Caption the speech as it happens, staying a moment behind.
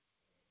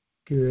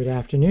Good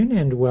afternoon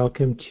and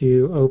welcome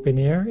to Open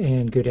Air,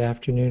 and good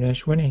afternoon,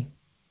 Ashwini.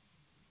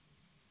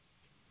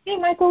 Hey,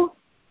 Michael.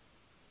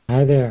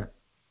 Hi there.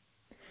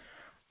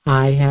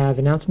 I have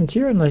announcements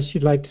here unless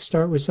you'd like to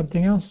start with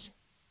something else.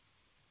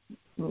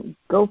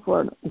 Go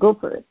for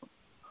it.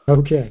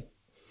 Okay.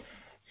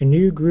 A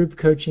new group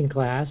coaching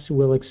class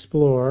will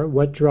explore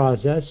what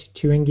draws us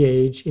to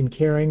engage in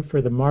caring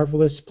for the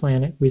marvelous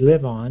planet we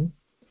live on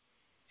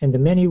and the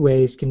many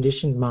ways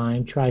conditioned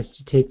mind tries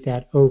to take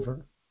that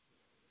over.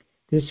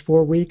 This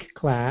 4-week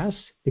class,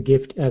 The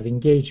Gift of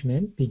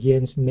Engagement,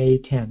 begins May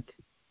 10th,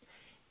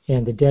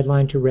 and the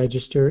deadline to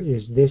register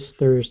is this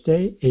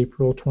Thursday,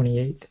 April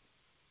 28th.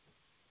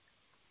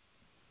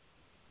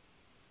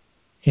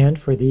 And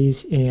for these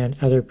and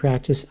other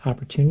practice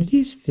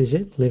opportunities,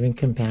 visit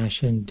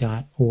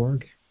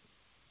livingcompassion.org.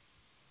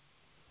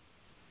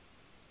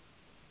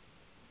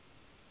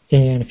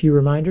 And a few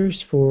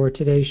reminders for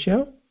today's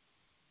show.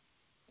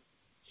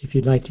 If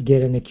you'd like to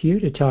get in the queue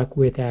to talk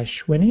with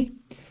Ashwini,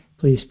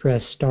 please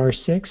press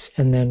 *6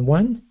 and then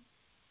 1.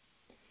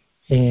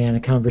 And a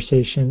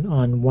conversation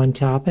on one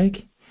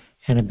topic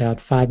and about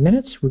 5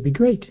 minutes would be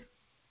great.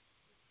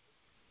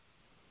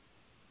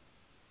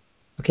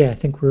 Okay, I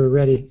think we're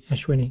ready,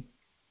 Ashwini.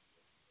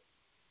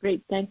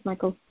 Great. Thanks,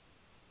 Michael.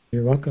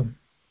 You're welcome.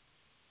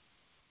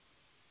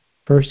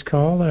 First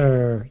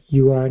caller,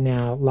 you are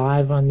now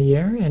live on the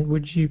air, and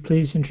would you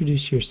please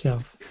introduce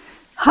yourself?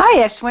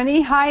 Hi,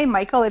 Ashwini. Hi,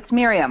 Michael. It's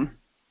Miriam.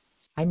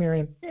 Hi,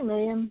 Miriam. Hey,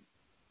 Miriam.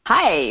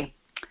 Hi.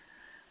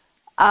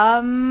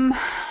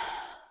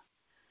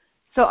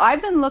 So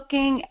I've been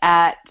looking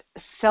at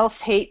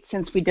self-hate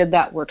since we did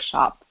that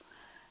workshop,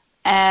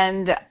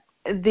 and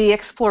the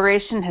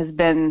exploration has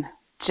been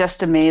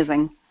just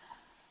amazing.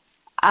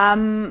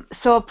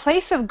 So a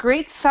place of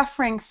great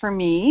suffering for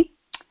me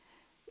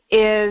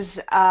is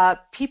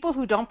people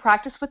who don't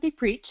practice what they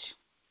preach,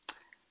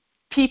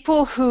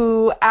 people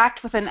who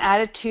act with an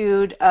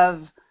attitude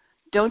of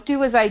don't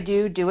do as I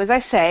do, do as I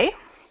say,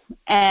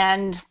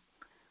 and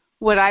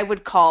what I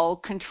would call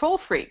control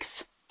freaks.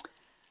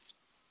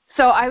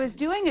 So I was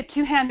doing a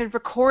two-handed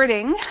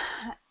recording,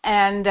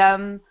 and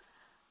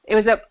it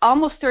was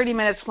almost 30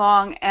 minutes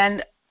long,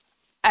 and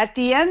at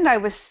the end I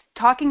was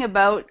talking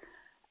about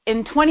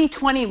in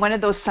 2020, one of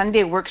those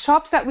Sunday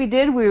workshops that we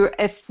did,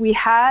 if we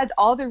had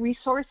all the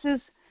resources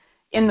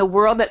in the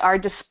world at our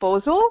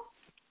disposal,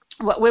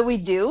 what would we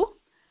do?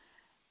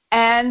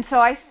 And so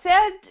I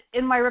said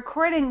in my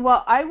recording,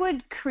 well, I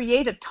would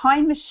create a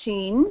time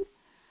machine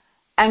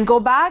and go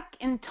back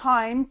in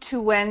time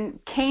to when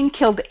Cain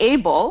killed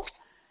Abel,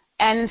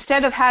 and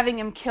instead of having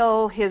him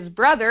kill his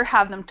brother,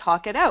 have them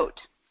talk it out.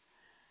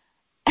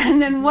 And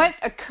then what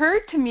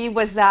occurred to me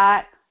was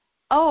that,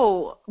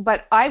 oh,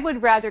 but I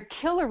would rather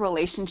kill a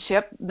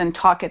relationship than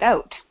talk it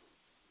out.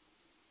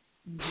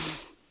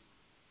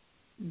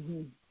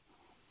 Mm-hmm.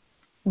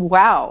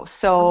 Wow.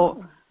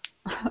 So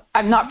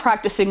I'm not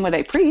practicing what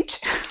I preach,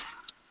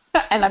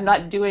 and I'm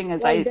not doing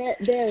as I... There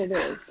it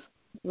is.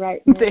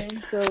 Right,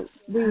 Miriam. So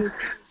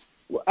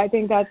I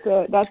think that's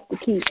the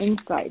key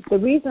insight. The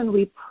reason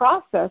we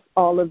process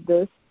all of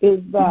this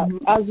is that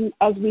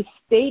as we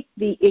state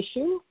the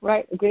issue,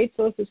 right, a great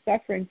source of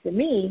suffering for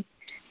me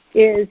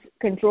is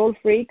control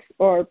freaks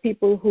or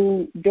people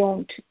who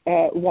don't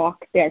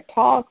walk their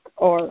talk,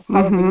 or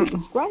however you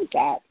describe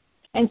that.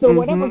 And so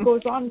whatever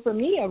goes on for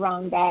me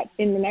around that,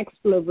 in an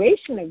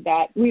exploration of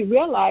that, we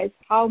realize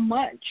how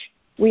much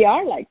we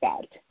are like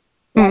that,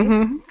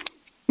 right?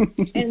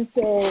 And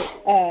so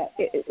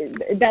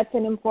that's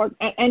an important,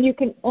 and you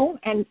can own,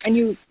 and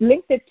you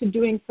link it to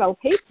doing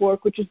self-hate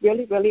work, which is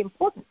really, really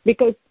important,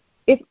 because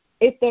if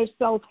there's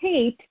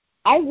self-hate,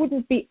 I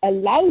wouldn't be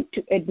allowed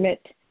to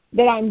admit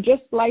that I'm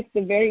just like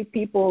the very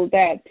people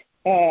that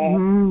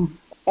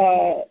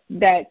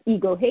that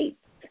ego hates.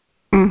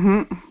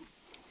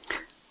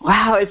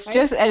 Wow, it's right?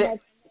 just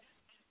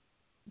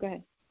go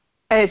ahead.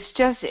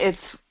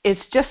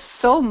 It's just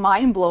so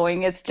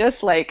mind-blowing. It's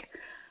just like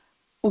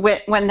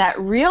when that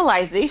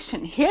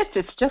realization hits,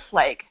 it's just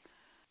like,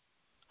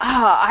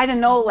 I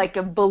don't know, like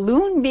a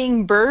balloon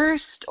being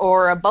burst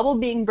or a bubble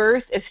being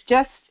burst.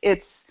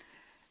 It's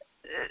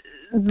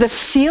the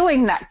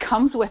feeling that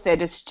comes with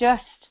it. It's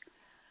just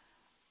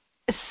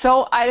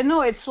so, I don't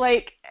know, it's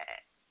like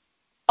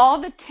all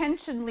the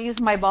tension leaves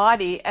my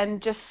body,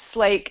 and just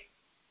like,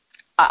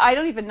 I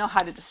don't even know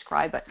how to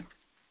describe it.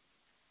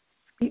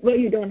 Well,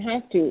 you don't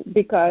have to,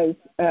 because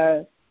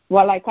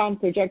while I can't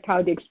project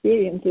how the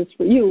experience is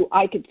for you,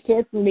 I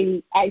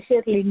certainly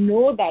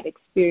know that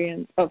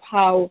experience of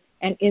how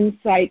an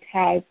insight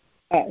has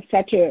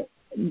the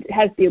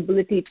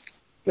ability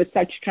for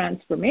such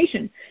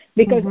transformation.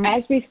 Because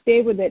as we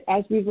stay with it,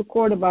 as we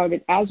record about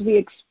it, as we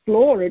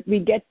explore it, we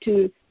get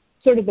to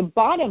sort of the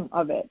bottom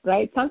of it,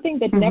 right? Something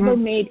that never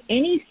made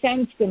any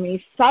sense to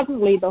me,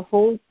 suddenly the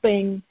whole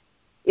thing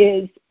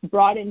is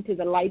brought into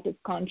the light of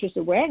conscious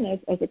awareness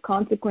as a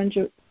consequence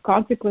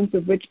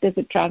of which there's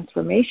a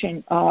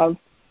transformation of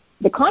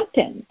the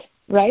content,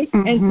 right?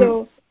 And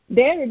so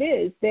there it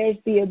is. There's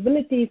the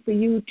ability for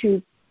you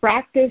to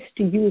practice,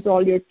 to use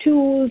all your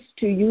tools,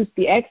 to use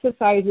the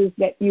exercises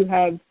that you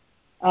have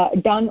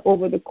done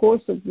over the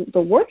course of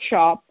the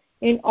workshop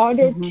in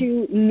order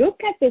to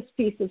look at this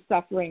piece of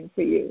suffering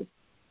for you.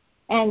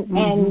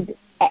 And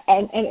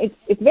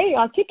it's very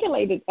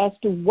articulated as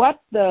to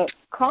what the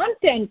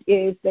content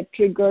is that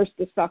triggers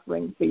the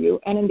suffering for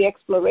you. And in the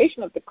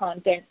exploration of the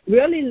content,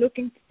 really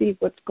looking to see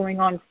what's going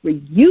on for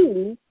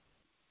you.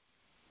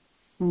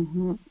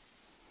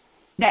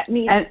 That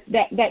means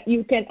that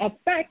you can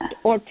affect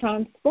or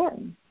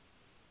transform.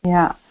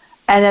 Yeah.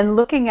 And then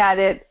looking at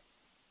it,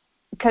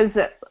 because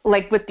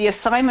like with the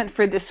assignment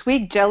for this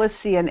week,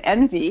 jealousy and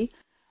envy,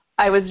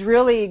 I was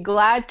really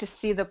glad to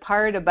see the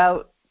part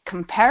about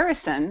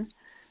comparison,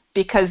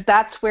 because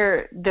that's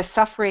where the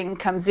suffering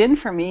comes in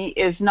for me,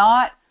 is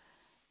not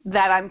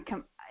that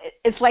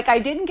it's like I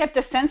didn't get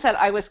the sense that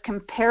I was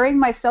comparing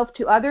myself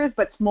to others,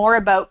 but it's more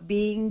about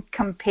being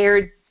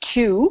compared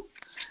to.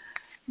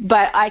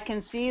 But I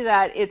can see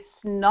that it's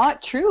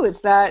not true.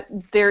 It's that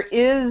there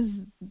is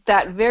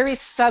that very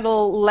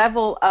subtle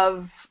level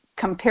of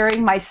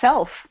comparing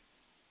myself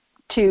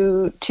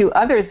to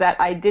others that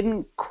I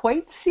didn't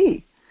quite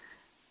see.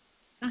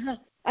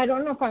 I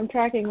don't know if I'm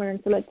tracking, Miriam,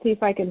 so let's see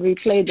if I can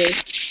replay this.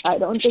 I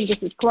don't think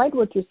this is quite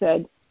what you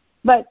said.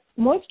 But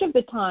most of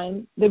the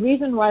time, the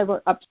reason why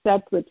we're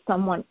upset with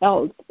someone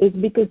else is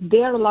because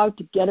they're allowed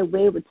to get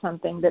away with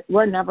something that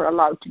we're never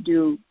allowed to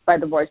do by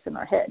the voice in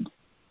our head,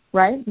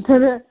 right?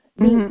 So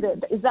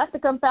is that the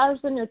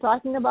comparison you're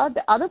talking about?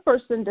 The other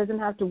person doesn't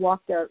have to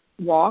walk their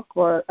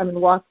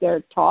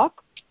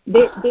talk.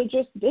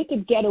 They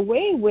could get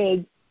away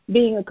with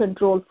being a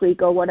control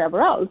freak or whatever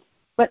else,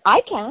 but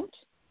I can't.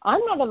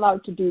 I'm not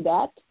allowed to do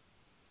that.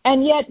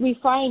 And yet we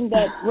find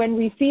that when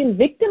we feel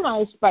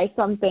victimized by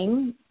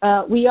something,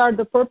 we are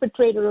the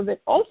perpetrator of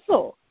it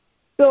also.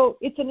 So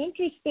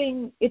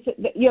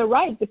you're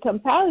right, the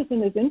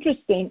comparison is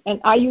interesting.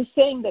 And are you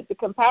saying that the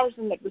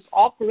comparison that was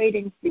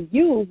operating for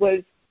you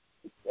was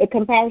a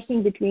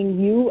comparison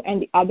between you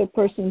and the other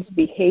person's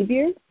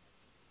behavior?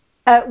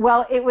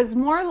 Well, it was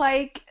more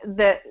like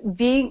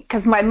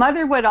because my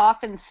mother would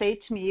often say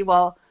to me,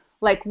 well,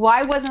 like,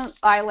 why wasn't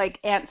I like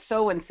Aunt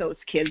so-and-so's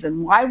kids?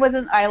 And why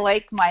wasn't I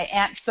like my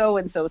Aunt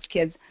so-and-so's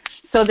kids?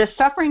 So the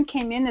suffering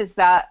came in is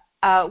that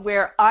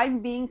where I'm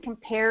being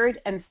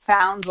compared and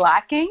found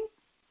lacking.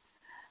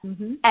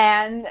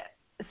 And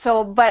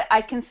so, but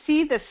I can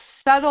see the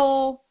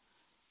subtlety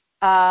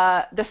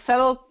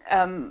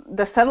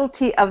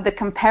of the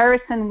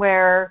comparison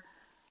where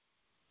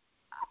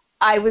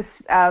I was,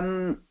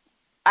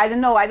 I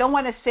don't know, I don't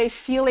want to say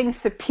feeling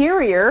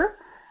superior,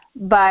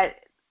 but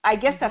I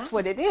guess that's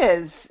what it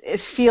is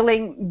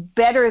feeling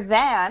better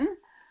than.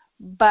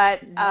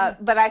 But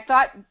I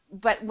thought,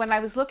 but when I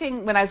was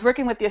working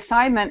with the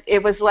assignment,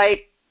 it was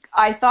like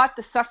I thought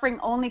the suffering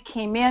only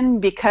came in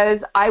because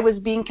I was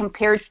being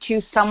compared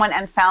to someone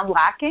and found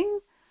lacking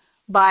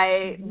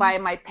by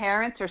my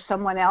parents or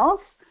someone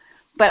else.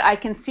 But I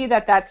can see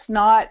that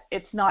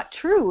it's not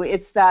true.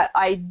 It's that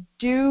I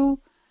do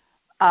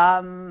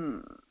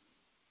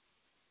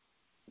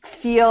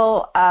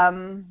feel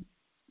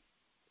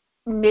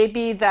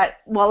maybe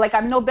that, well, like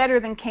I'm no better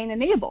than Cain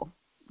and Abel,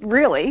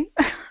 really,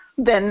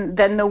 than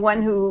the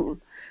one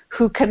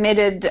who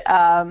committed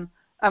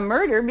a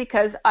murder,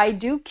 because I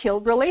do kill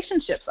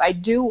relationships. I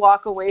do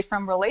walk away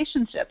from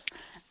relationships,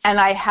 and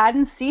I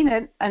hadn't seen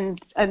it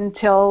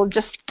until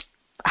just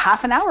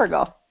half an hour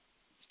ago.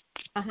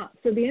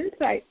 So the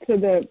insight, so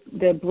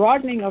the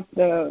broadening of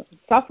the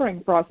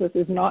suffering process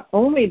is not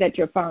only that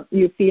you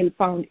feel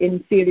found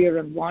inferior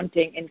and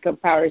wanting in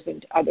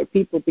comparison to other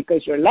people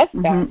because you're less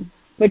than,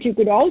 but you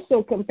could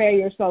also compare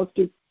yourself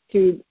to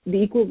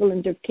the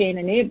equivalent of Cain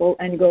and Abel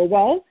and go,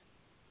 well,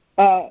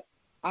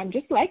 I'm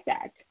just like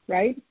that,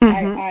 right?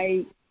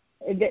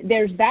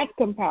 There's that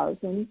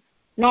comparison,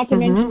 not to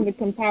mention the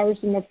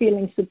comparison of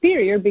feeling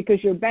superior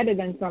because you're better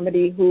than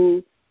somebody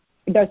who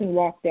doesn't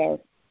walk their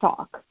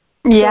talk.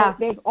 Yeah. So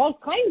there's all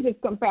kinds of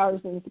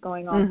comparisons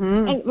going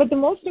on. But the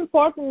most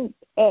important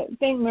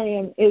thing,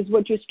 Miriam, is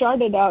what you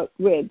started out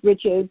with,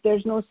 which is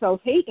there's no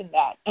self-hate in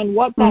that. And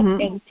what that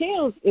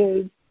entails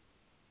is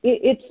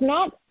it's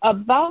not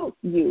about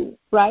you,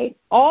 right?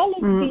 All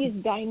of these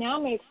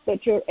dynamics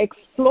that you're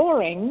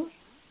exploring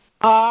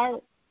are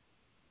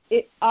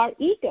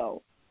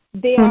ego.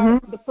 They are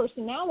the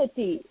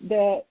personality,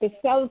 the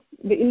self,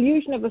 the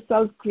illusion of a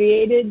self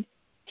created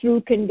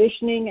through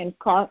conditioning and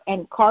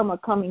karma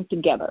coming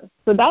together.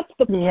 So that's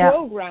the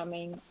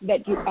programming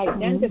that you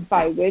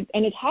identify with,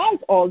 and it has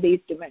all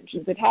these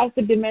dimensions. It has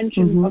the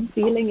dimension of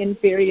feeling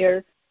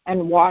inferior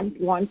and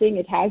wanting.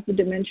 It has the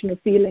dimension of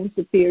feeling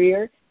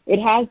superior. It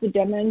has the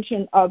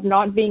dimension of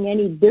not being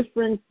any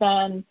different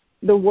than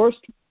the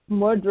worst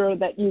murderer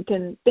that you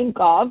can think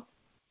of.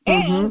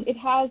 And it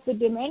has the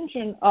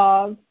dimension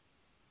of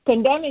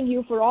condemning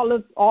you for all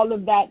of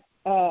that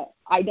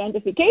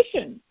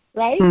identification.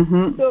 Right?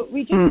 So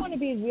we just want to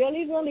be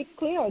really, really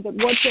clear that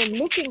what you're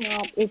looking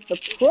at is the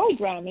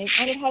programming,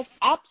 and it has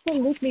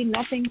absolutely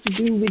nothing to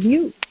do with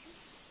you.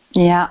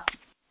 Yeah.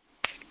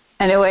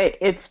 Anyway,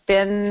 it's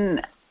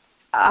been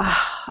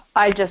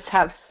I just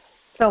have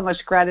so much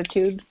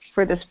gratitude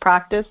for this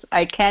practice.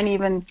 I can't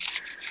even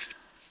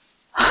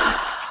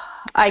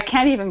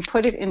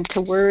put it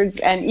into words.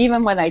 And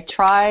even when I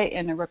try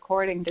in a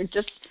recording,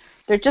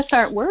 there just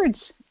aren't words.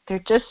 There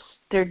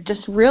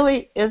just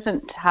really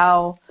isn't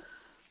how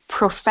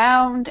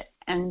profound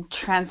and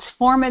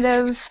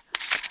transformative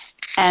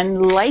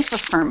and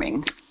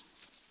life-affirming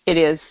it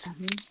is.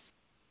 Mm-hmm.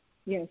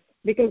 Yes,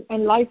 because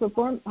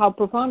how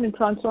profound and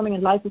transforming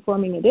and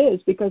life-affirming it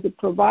is, because it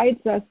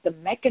provides us the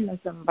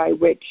mechanism by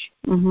which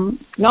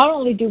not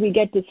only do we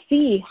get to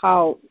see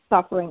how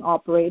suffering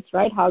operates,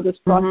 right, how this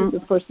process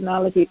of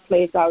personality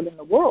plays out in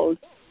the world,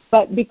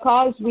 but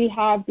because we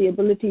have the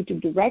ability to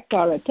direct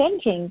our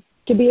attention,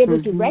 to be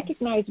able to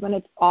recognize when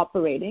it's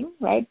operating,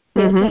 right?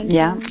 Pay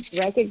attention,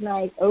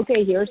 recognize,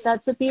 okay, here's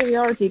that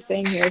superiority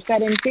thing, here's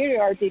that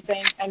inferiority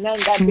thing, and then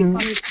that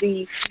becomes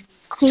the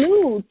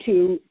clue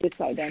to this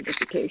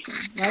identification,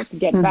 right? To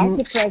get back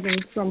to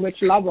presence from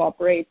which love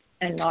operates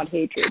and not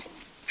hatred.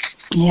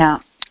 Yeah.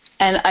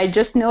 And I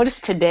just noticed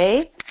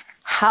today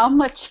how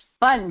much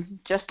fun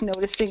just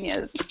noticing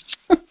is.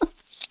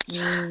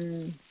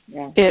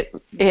 Yeah.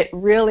 It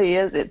really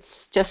is.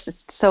 It's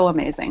so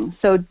amazing.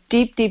 So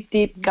deep,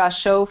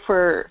 Gasho,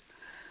 for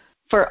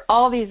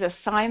all these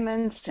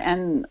assignments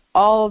and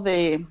all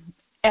the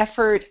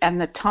effort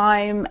and the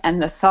time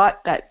and the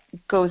thought that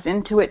goes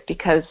into it,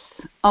 because,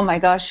 oh my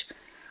gosh,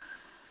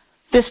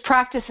 this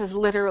practice has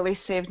literally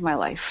saved my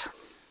life.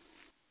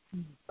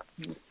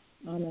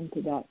 Amen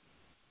to that.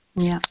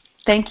 Yeah.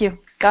 Thank you.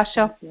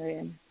 Gasho.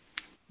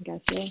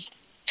 Gasho.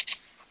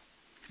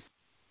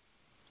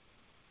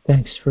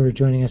 Thanks for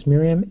joining us,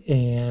 Miriam,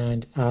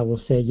 and I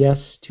will say yes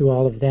to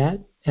all of that.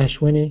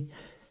 Ashwini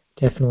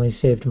definitely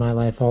saved my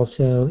life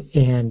also,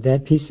 and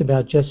that piece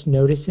about just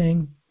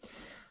noticing,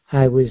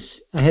 I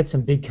had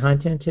some big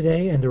content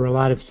today, and there were a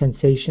lot of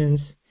sensations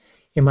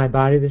in my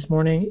body this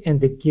morning, and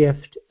the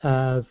gift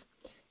of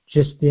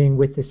just being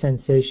with the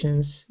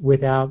sensations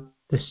without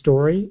the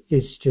story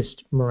is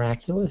just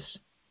miraculous.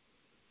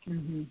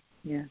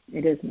 Yeah,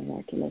 it is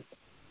miraculous,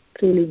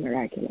 truly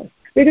miraculous.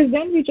 Because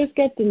then we just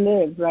get to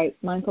live, right,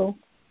 Michael?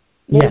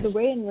 There's a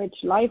way in which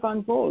life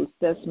unfolds.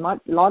 There's a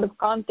lot of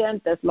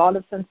content, there's a lot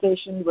of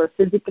sensation, we're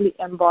physically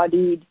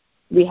embodied,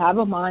 we have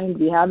a mind,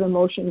 we have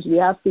emotions, we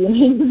have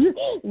feelings,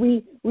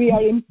 we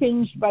are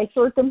impinged by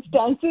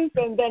circumstances,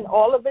 and then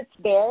all of it's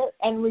there,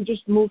 and we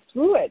just move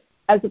through it,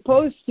 as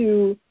opposed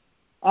to,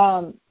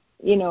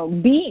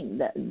 being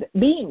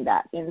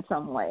that in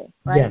some way,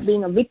 right? Yes.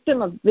 Being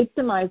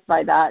victimized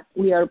by that,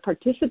 we are a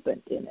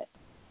participant in it.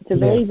 It's a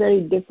very,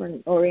 very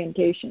different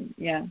orientation,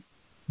 yeah.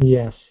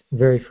 Yes,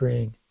 very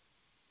freeing.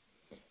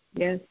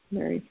 Yes,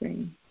 very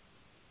freeing.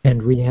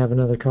 And we have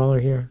another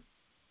caller here.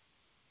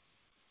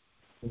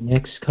 The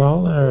next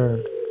caller,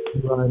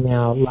 you are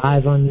now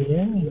live on the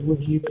air.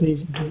 Would you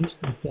please introduce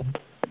yourself?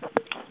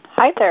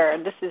 Hi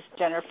there, this is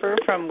Jennifer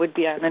from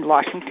Whidbey Island,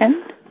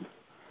 Washington.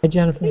 Hi,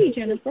 Jennifer. Hey,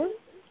 Jennifer.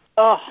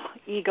 Oh,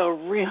 ego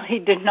really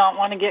did not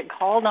want to get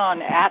called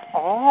on at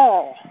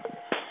all.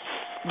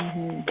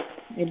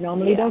 It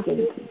normally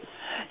doesn't.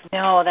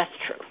 No, that's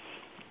true.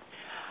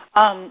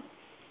 I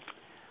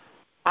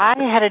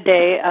had a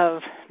day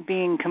of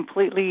being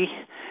completely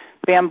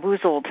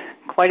bamboozled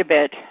quite a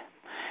bit,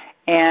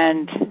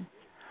 and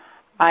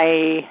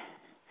I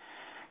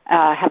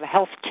have a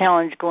health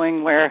challenge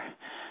going where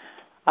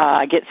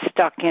I get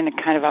stuck in a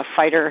kind of a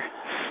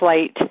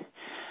fight-or-flight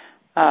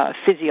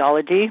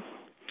physiology,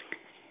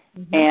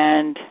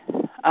 and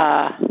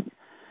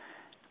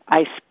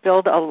I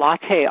spilled a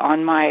latte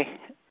on my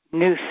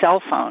new cell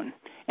phone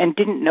and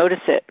didn't notice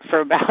it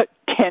for about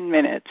 10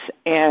 minutes.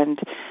 And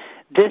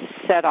this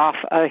set off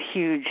a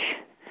huge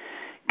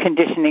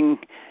conditioning,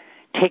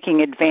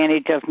 taking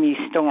advantage of me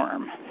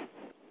storm.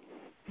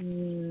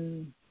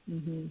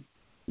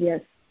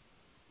 Yes.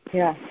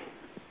 Yeah.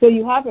 So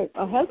you have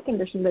a health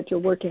condition that you're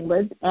working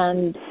with,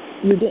 and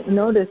you didn't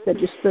notice that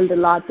you spilled a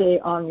latte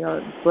on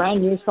your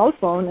brand new cell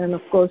phone, and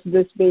of course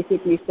this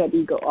basically set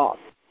ego off.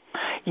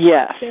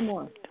 Yes. Say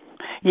more.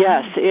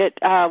 Yes.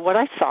 What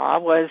I saw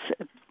was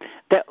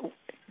that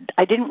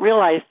I didn't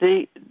realize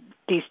these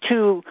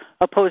two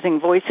opposing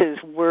voices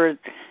were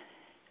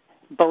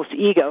both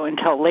ego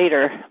until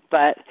later,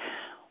 but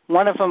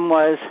one of them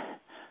was,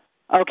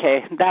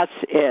 okay, that's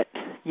it.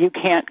 You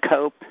can't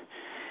cope.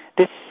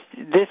 This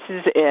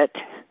is it.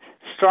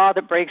 Straw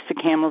that breaks the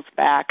camel's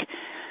back.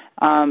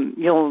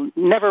 You'll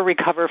never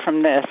recover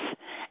from this.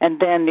 And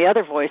then the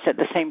other voice at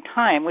the same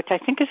time, which I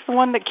think is the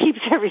one that keeps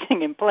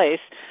everything in place,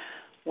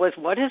 was,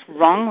 what is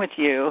wrong with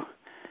you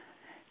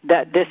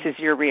that this is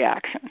your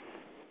reaction?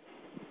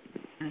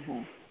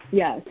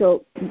 Yeah,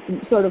 so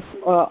sort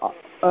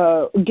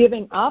of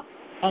giving up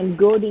and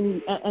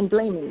goading and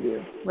blaming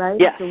you, right?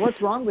 Yes. So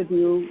what's wrong with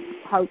you?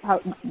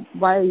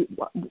 Why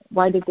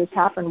did this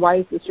happen? Why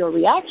is this your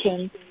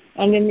reaction?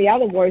 And then the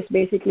other voice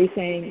basically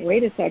saying,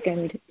 wait a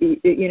second,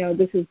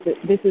 this is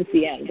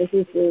the end. This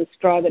is the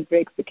straw that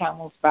breaks the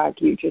camel's back.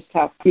 You're just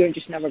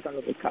never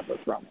going to recover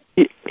from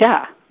it.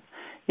 Yeah.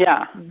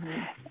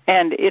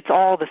 And it's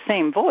all the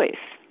same voice.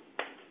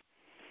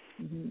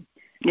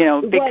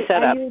 big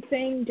setup. Are you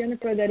saying,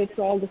 Jennifer, that it's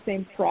all the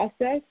same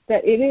process?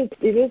 That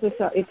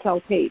it's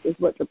self-hate is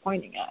what you're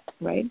pointing at,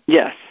 right?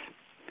 Yes.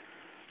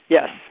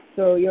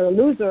 So you're a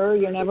loser.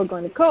 You're never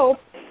going to cope.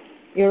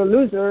 You're a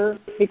loser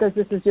because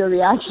this is your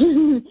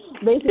reaction.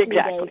 Basically,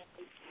 exactly.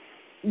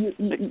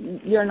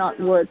 You're not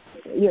worth.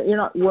 You're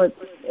not worth.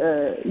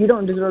 You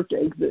don't deserve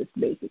to exist.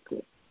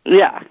 Basically.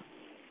 Yeah.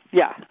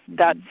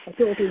 That's a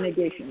total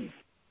negation.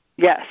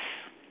 Yes.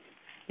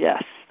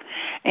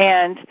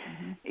 And,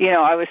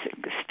 I was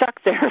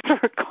stuck there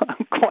for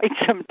quite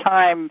some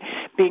time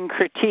being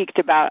critiqued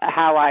about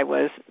how I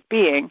was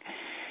being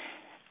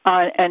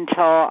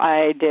until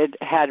I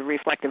had a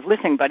reflective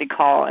listening buddy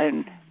call,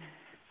 and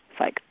it's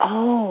like,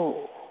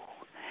 oh.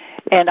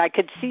 And I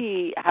could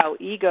see how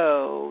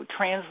ego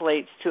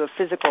translates to a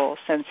physical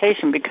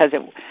sensation because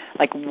it,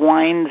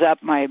 winds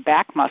up my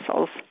back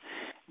muscles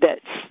that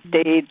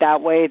stayed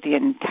that way the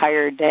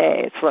entire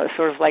day. It's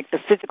sort of like the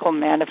physical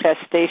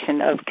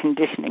manifestation of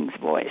conditioning's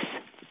voice.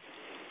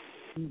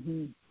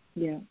 Mm-hmm.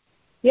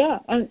 Yeah,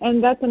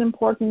 and that's an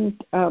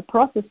important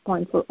process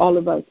point for all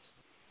of us,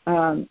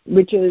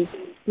 which is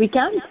we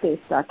can't stay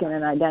stuck in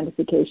an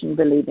identification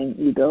believing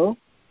ego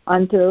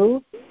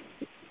until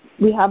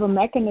we have a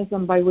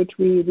mechanism by which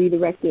we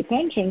redirect the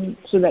attention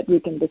so that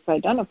we can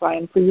disidentify.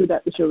 And for you,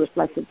 that was your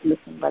reflective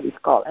listening buddy's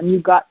call. And you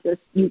got this,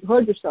 you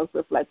heard yourself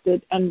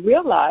reflected and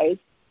realized,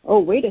 oh,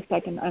 wait a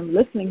second, I'm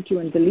listening to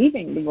and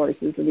believing the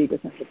voices of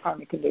egocentric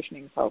karmic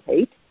conditioning,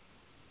 self-hate,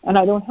 and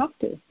I don't have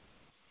to.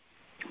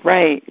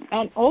 Right.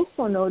 And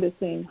also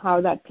noticing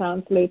how that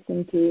translates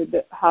into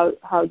how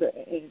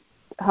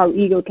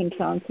ego can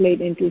translate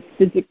into a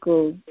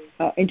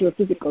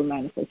physical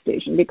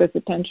manifestation, because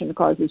the tension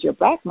causes your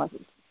back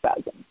muscles to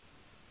spasm.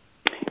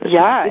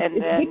 Yeah, it's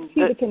good to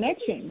see the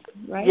connection,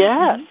 right?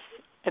 Yes,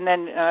 and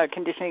then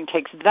conditioning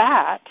takes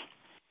that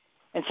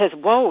and says,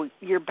 "Whoa,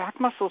 your back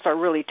muscles are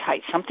really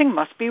tight. Something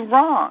must be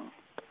wrong,"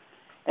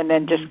 and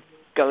then just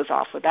goes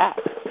off with that.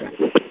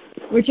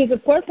 Which is a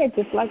perfect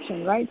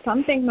deflection, right?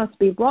 Something must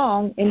be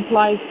wrong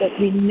implies that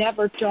we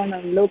never turn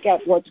and look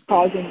at what's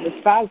causing the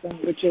spasm,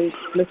 which is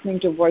listening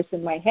to a voice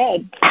in my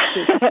head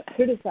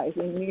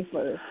criticizing me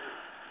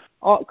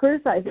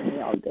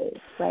all day,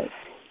 right?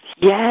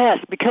 Yes,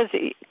 because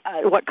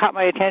what caught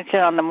my attention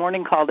on the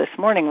morning call this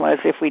morning was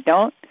if we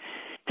don't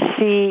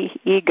see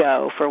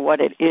ego for what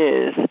it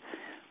is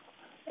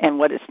and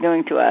what it's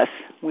doing to us,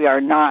 we are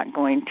not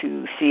going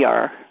to see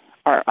our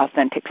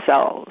authentic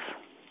selves.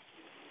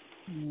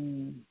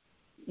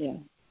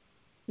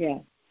 Yeah.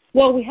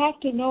 Well, we have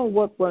to know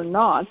what we're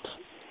not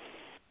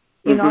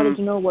in order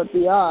to know what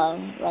we are,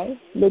 right?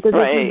 Because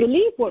if we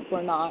believe what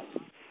we're not,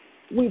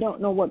 we don't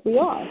know what we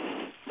are.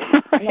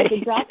 Right. And that's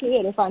exactly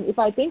it. If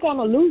I think I'm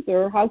a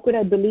loser, how could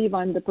I believe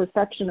I'm the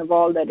perfection of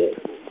all that is?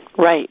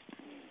 Right.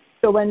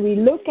 So when we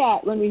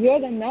hear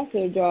the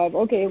message of,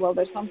 okay, well,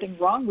 there's something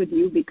wrong with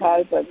you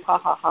because of ha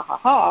ha ha ha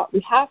ha, we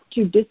have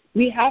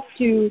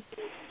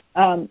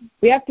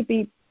to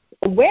be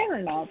aware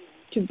enough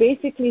to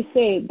basically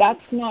say, that's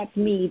not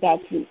me,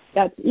 that's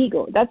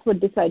ego. That's what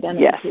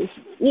disidentification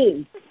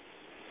is.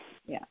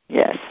 Yeah.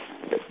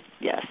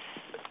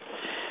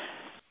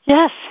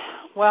 Yes.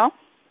 Well,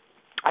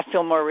 I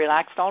feel more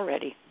relaxed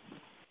already.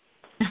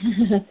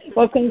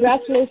 Well,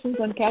 congratulations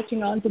on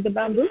catching on to the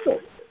bamboozle.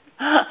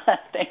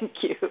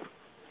 Thank you.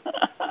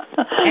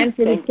 And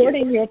for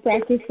reporting your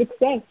practice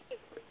success.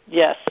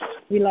 Yes.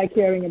 We like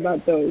hearing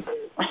about those.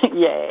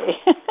 Yay.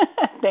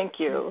 Thank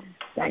you.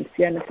 Thanks,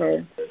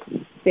 Jennifer.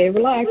 Stay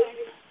relaxed.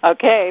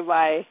 Okay,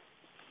 bye.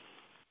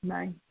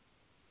 Bye.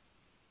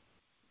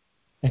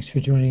 Thanks for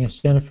joining us,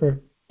 Jennifer.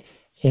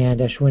 And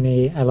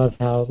Ashwini, I love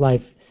how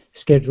life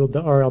scheduled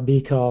the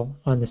RLB call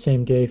on the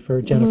same day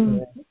for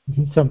Jennifer.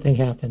 Something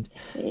happened.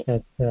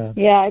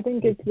 Yeah, I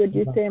think it's what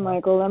you say,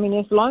 Michael. I mean,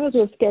 as long as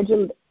you've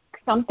scheduled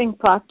something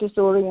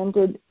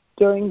practice-oriented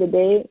during the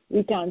day,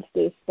 we can't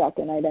stay stuck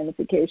in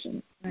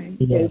identification, right?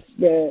 Because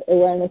the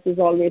awareness is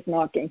always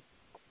knocking.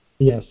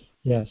 Yes,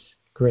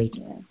 great.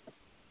 Yeah.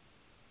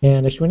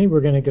 And Ashwini,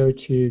 we're going to go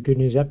to Good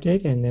News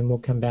Update, and then we'll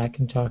come back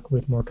and talk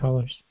with more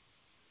callers.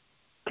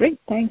 Great.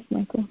 Thanks,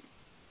 Michael.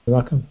 You're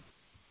welcome.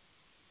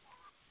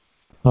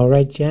 All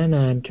right, Jen,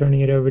 I'm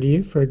turning it over to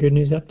you for a Good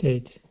News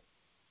Update.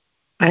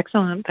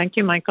 Excellent. Thank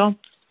you, Michael.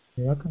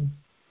 You're welcome.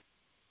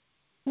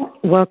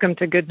 Welcome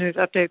to Good News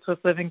Updates with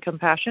Living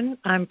Compassion.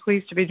 I'm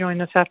pleased to be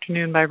joined this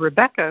afternoon by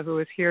Rebecca, who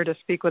is here to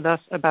speak with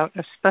us about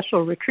a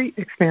special retreat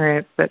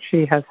experience that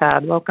she has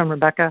had. Welcome,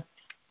 Rebecca.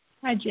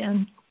 Hi,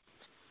 Jen.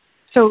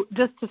 So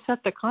just to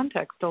set the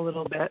context a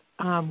little bit,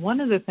 one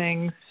of the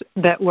things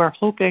that we're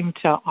hoping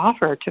to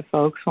offer to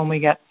folks when we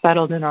get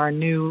settled in our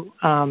new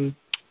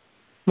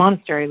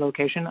monastery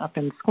location up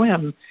in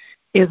Sequim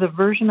is a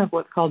version of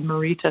what's called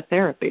Marita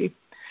therapy.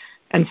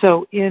 And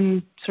so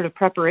in sort of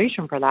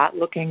preparation for that,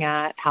 looking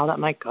at how that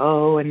might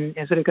go and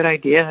is it a good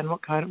idea and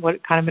what kind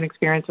of an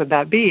experience would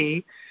that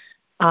be,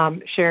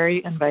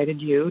 Sherry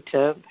invited you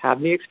to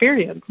have the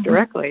experience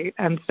directly.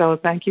 And so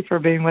thank you for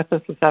being with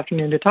us this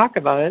afternoon to talk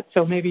about it.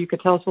 So maybe you could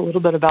tell us a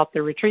little bit about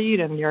the retreat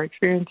and your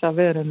experience of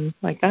it and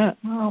like that.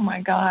 Oh,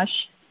 my gosh.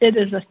 It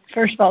is,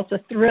 first of all, it's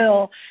a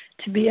thrill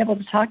to be able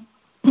to talk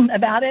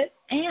about it,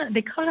 and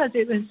because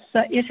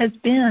it has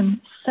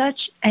been such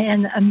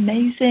an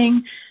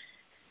amazing,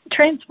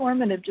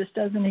 transformative, just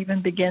doesn't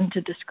even begin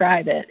to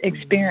describe it,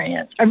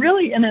 experience,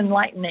 really an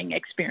enlightening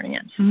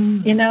experience,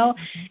 you know,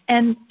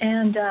 and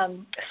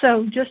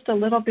so just a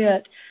little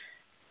bit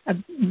of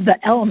the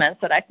elements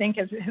that I think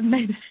have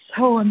made it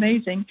so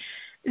amazing.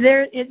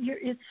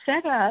 It's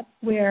set up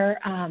where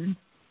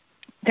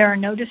there are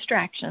no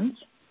distractions.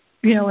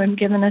 You know, I'm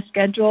given a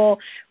schedule.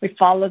 We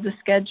follow the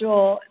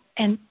schedule,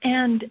 and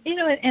you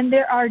know, and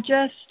there are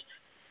just,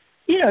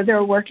 you know, there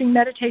are working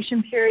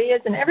meditation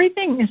periods, and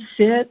everything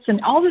sits,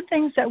 and all the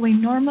things that we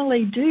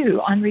normally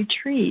do on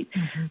retreat.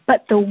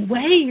 But the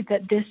way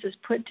that this is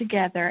put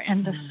together,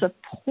 and the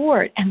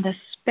support, and the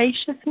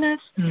spaciousness,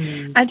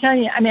 I tell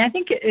you, I mean, I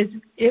think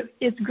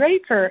it's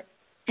great for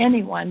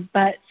anyone,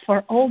 but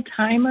for old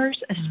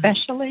timers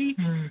especially,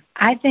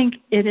 I think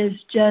it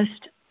is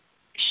just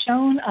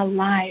shone a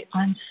light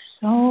on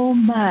so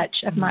much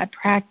of my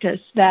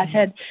practice that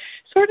had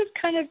sort of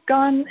kind of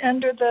gone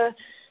under the,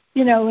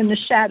 you know, in the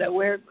shadow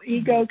where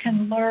ego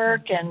can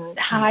lurk and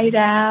hide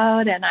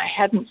out, and I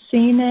hadn't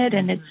seen it,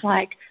 and it's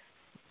like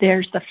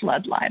there's the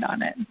floodlight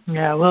on it.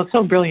 Yeah, well, it's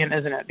so brilliant,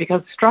 isn't it?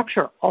 Because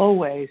structure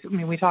always, I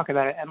mean, we talk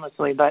about it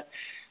endlessly, but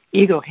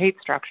ego hates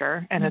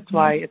structure, and it's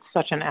why it's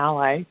such an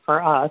ally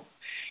for us.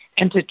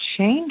 And to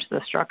change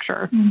the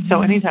structure,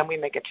 so anytime we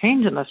make a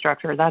change in the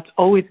structure, that's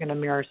always going to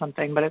mirror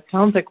something. But it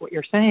sounds like what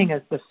you're saying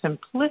is the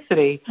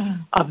simplicity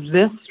of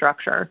this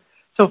structure.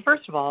 So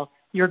first of all,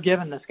 you're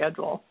given the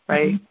schedule,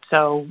 right?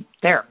 So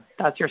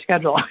that's your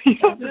schedule. You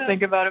don't have to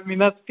think about it. I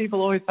mean,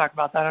 people always talk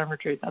about that on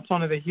retreat. That's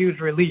one of the huge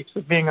reliefs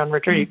of being on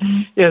retreat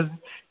is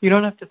you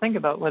don't have to think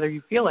about whether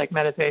you feel like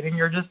meditating.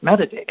 You're just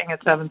meditating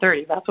at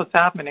 7:30. That's what's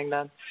happening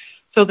then.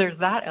 So there's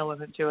that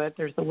element to it.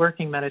 There's the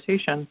working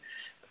meditation.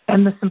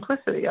 And the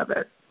simplicity of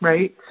it,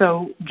 right?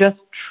 So just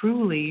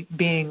truly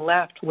being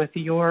left with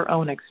your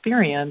own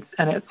experience,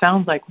 and it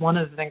sounds like one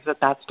of the things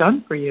that's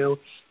done for you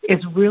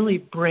is really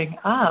bring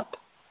up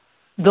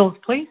those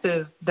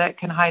places that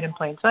can hide in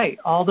plain sight,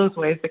 all those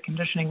ways that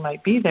conditioning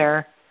might be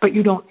there, but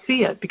you don't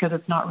see it because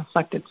it's not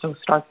reflected so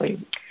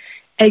starkly.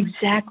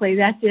 Exactly.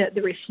 That's it,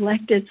 the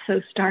reflected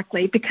so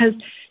starkly. Because,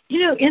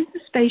 you know, in the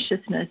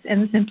spaciousness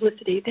and the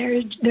simplicity,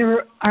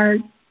 there are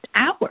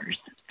hours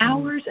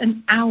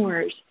and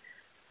hours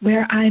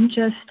where I'm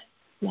just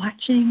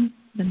watching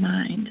the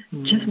mind,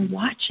 just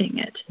watching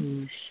it.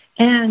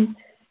 And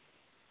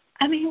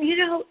I mean, you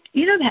know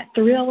that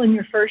thrill in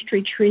your first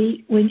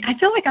retreat when I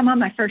feel like I'm on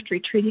my first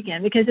retreat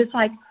again, because it's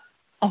like,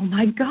 oh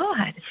my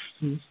God,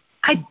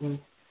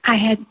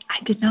 I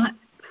did not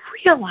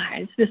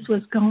realize this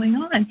was going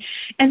on.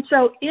 And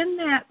so in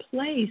that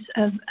place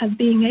of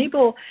being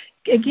able,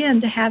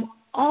 again, to have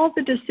all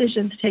the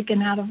decisions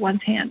taken out of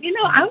one's hand, you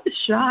know, I was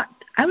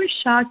shocked.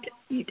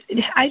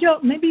 I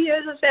don't, maybe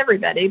it was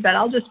everybody, but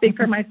I'll just speak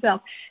for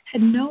myself.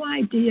 Had no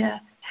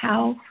idea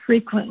how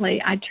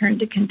frequently I turned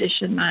to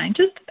conditioned mind,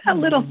 just about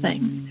little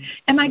things.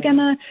 Am I going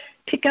to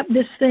pick up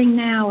this thing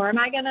now, or am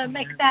I going to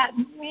make that,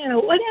 you know,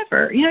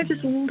 whatever, you know,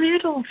 just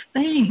little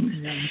things.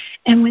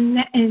 And when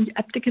that, and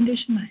up to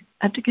conditioned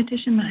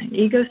mind,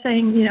 ego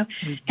saying, you know,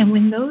 and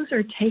when those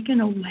are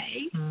taken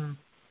away,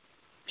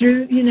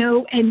 through, you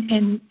know,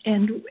 and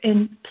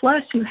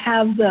plus you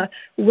have the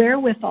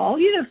wherewithal,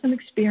 you know, some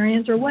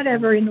experience or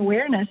whatever in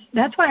awareness.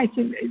 That's why I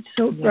think it's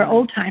so for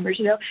old timers,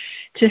 you know,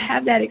 to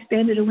have that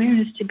expanded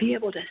awareness, to be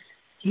able to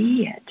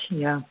see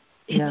it.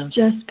 It's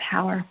just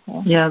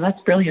powerful. Yeah,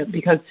 that's brilliant,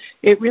 because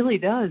it really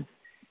does.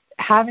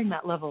 Having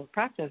that level of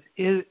practice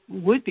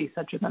would be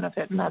such a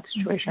benefit in that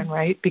situation,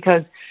 right?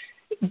 Because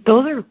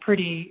those are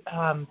pretty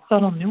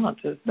subtle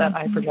nuances that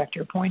I project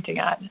you're pointing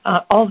at.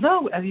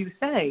 Although, as you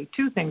say,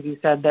 two things you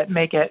said that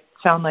make it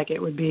sound like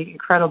it would be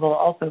incredible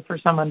also for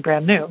someone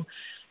brand new.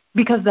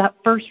 Because that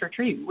first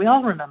retreat, we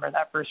all remember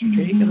that first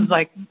retreat. It was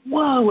like,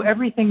 whoa,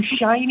 everything's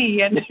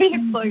shiny, and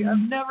it's like,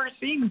 I've never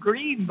seen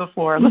green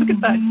before. Look at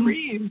that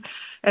green.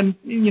 And,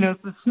 you know,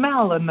 the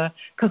smell and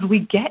because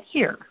we get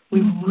here.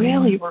 We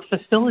really were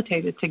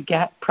facilitated to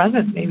get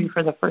present maybe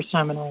for the first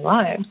time in our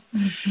lives.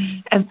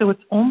 And so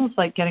it's almost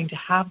like getting to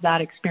have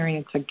that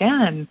experience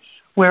again,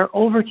 where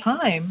over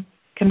time,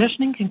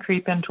 conditioning can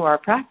creep into our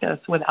practice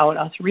without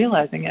us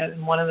realizing it.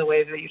 And one of the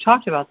ways that you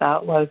talked about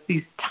that was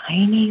these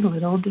tiny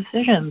little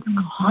decisions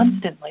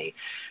constantly,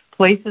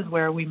 places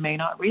where we may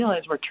not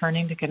realize we're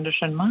turning to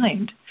conditioned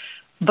mind.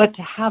 But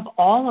to have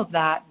all of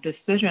that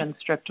decision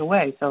stripped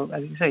away, so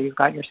as you say, you've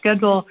got your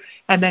schedule,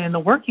 and then in the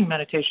working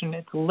meditation,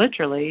 it's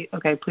literally,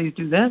 okay, please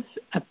do this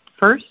at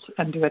first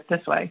and do it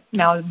this way.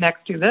 Now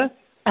next do this.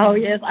 Oh,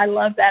 yes, I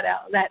love that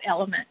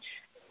element.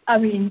 I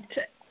mean,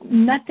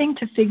 nothing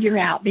to figure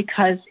out,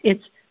 because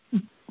it's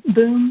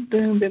boom,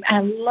 boom, boom. I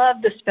love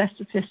the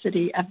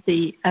specificity of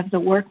the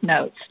work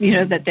notes,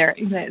 that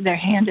they're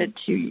handed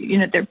to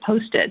you, they're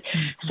posted.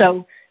 Mm-hmm.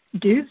 So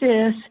do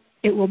this.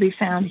 It will be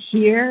found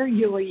here.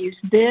 You will use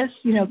this.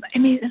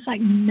 It's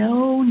like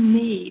no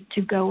need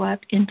to go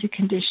up into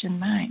conditioned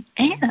mind.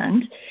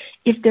 And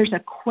if there's a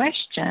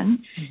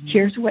question, mm-hmm.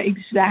 here's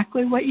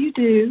exactly what you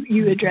do.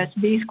 You address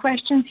these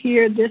questions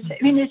here. This.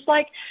 It's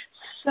like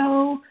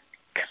so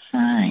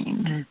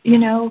kind,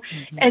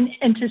 mm-hmm.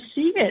 and to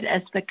see it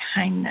as the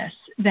kindness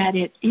that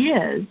it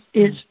is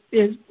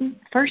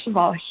first of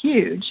all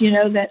huge.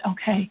 That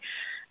okay,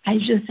 I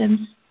just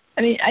am.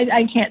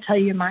 I can't tell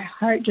you, my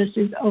heart just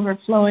is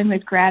overflowing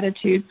with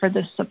gratitude for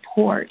the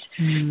support,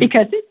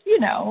 because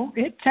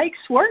it takes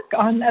work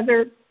on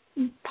other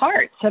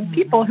parts of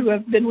people who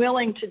have been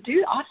willing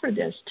to offer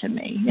this to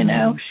me,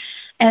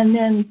 and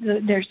then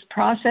there's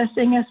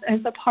processing as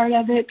a part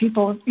of it.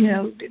 People,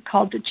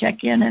 called to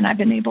check in, and I've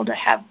been able to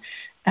have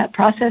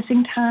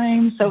processing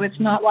time, so it's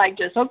not like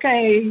just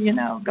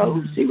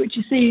go see what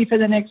you see for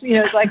the next.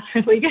 It's like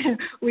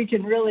we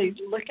can really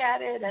look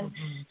at it, and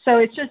so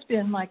it's just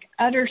been like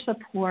utter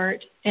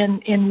support,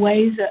 and in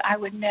ways that I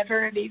would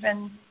never have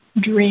even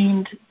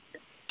dreamed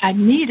I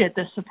needed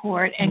the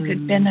support and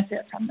could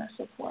benefit from the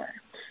support.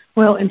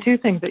 Well, and two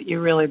things that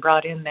you really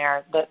brought in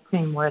there that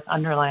seem worth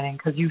underlining,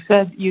 because you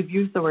said you've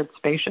used the word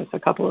spacious a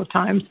couple of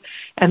times,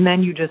 and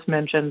then you just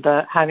mentioned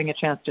having a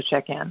chance to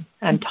check in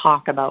and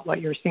talk about what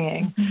you're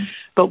seeing. Mm-hmm.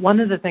 But one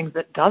of the things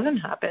that doesn't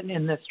happen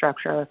in this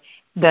structure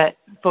that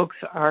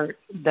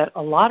that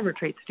a lot of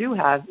retreats do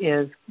have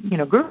is,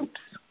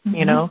 groups.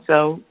 Mm-hmm.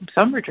 So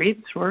some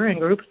retreats we're in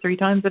groups 3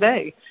 times a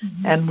day,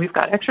 mm-hmm. and we've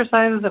got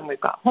exercises and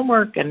we've got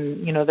homework,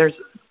 and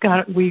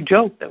we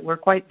joke that we're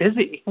quite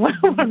busy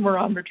when we're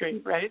on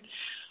retreat, right?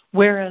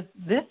 Whereas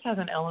this has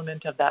an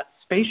element of that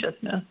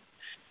spaciousness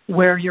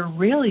where you're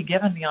really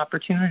given the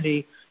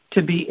opportunity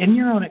to be in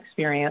your own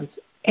experience,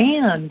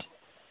 and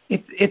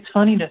it's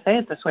funny to say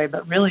it this way,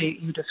 but really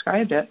you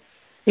described it.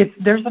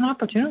 There's an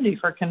opportunity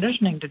for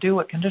conditioning to do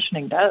what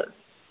conditioning does,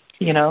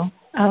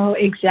 Oh,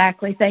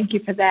 exactly. Thank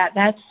you for that.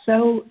 That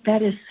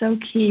is so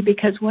key,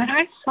 because what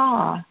I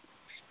saw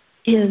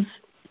is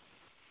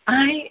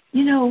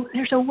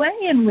there's a way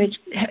in which,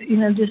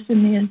 just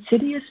in the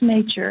insidious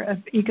nature of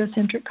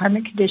egocentric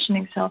karmic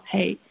conditioning,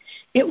 self-hate,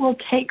 it will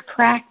take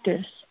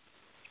practice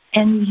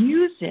and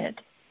use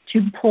it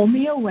to pull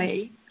me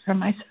away from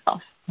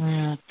myself.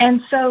 Mm.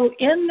 And so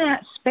in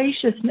that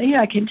spaciousness,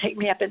 it can take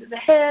me up into the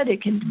head.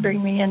 It can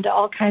bring me into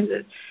all kinds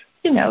of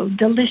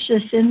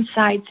delicious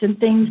insights and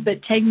things,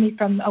 but take me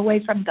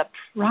away from the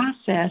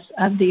process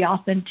of the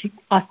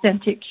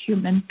authentic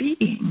human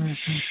being.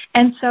 Mm-hmm.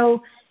 And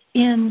so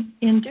in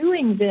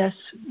doing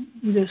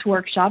this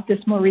workshop, this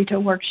Morito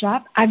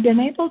workshop, I've been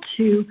able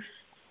to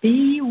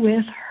be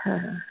with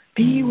her,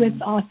 be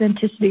with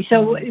authenticity.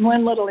 So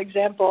one little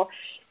example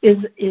is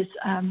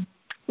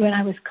when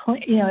I was,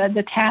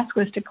 the task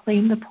was to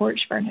clean the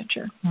porch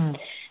furniture.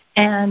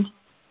 And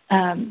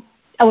I'll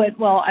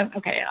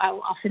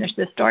finish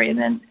this story. And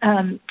then,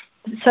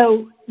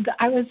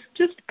 I was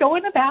just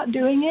going about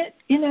doing it,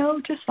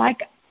 just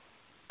like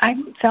I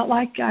felt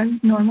like I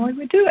normally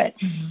would do it.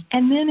 Mm-hmm.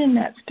 And then in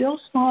that still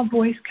small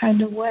voice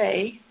kind of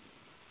way,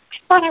 I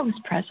thought I was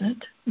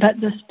present, but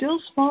the still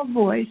small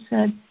voice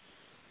said,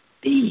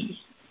 be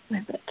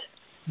with it.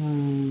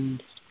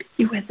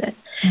 Be with it.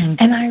 Mm-hmm.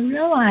 And I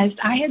realized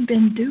I had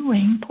been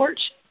doing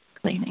porch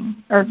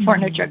cleaning or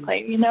furniture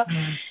cleaning,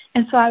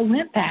 And so I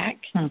went back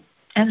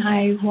and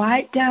I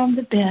wiped down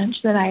the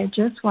bench that I had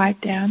just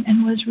wiped down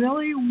and was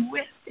really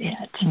with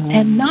it.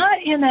 And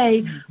not in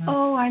a,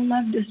 oh, I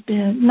love this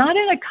bench, not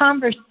in a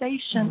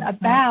conversation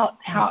about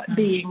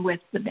being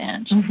with the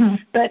bench,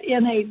 but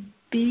in a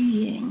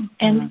being.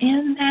 And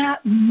in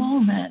that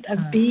moment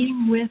of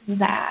being with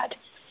that,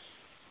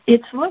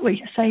 it's what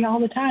we say all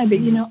the time,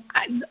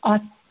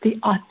 but, the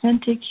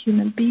authentic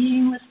human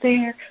being was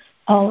there,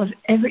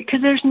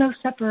 because there's no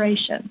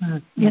separation,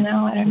 I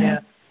don't know.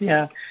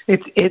 Yeah,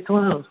 it's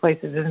one of those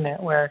places, isn't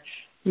it, where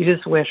you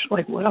just wish,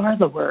 what are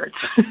the words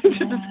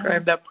to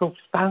describe that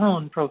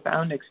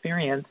profound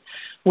experience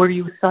where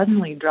you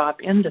suddenly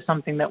drop into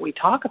something that we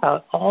talk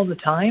about all the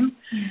time,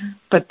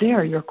 but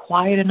you're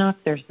quiet enough,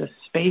 there's the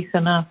space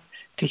enough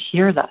to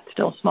hear that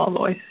still small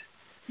voice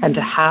and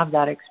to have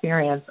that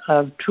experience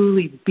of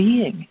truly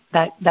being,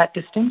 that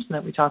distinction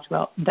that we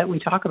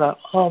talk about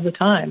all the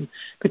time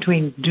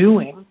between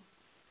doing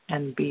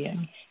and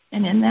being.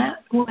 And in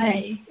that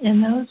way,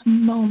 in those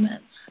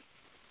moments,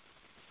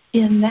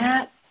 in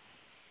that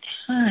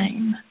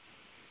time,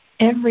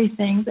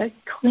 everything, the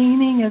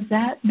cleaning of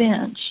that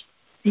bench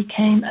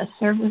became a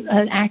service,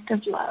 an act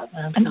of love,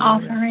 an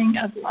offering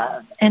of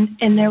love. And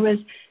there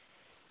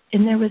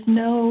was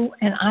no,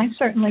 and I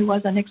certainly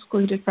wasn't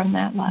excluded from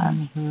that love.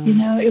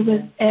 It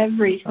was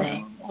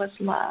everything was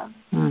love.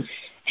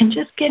 And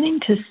just getting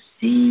to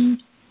see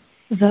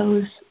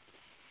those,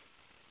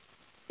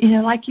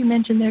 like you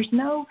mentioned, there's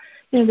no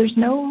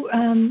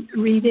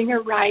reading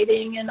or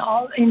writing and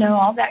all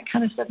that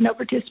kind of stuff. No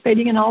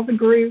participating in all the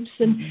groups,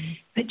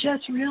 but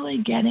just really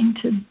getting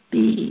to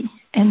be.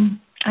 And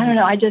I don't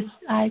know. I just,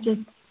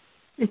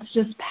 it's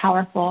just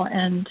powerful.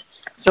 And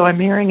so I'm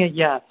hearing a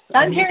yes.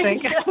 I'm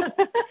hearing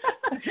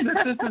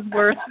this is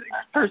worth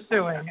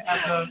pursuing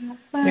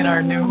in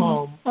our new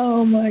home.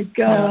 Oh my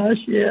gosh,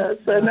 yes,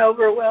 an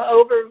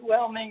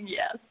overwhelming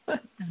yes.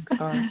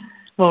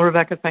 Well,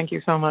 Rebecca, thank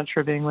you so much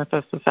for being with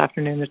us this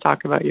afternoon to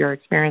talk about your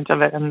experience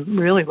of it, and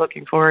really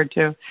looking forward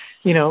to,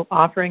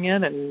 offering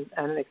it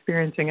and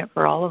experiencing it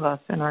for all of us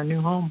in our new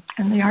home.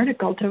 And the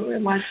article to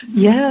watch.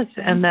 Yes,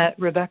 and that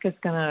Rebecca's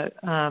going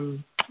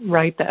to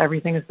write the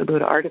Everything is the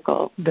Buddha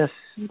article this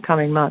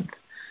coming month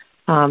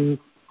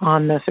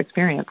on this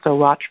experience. So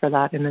watch for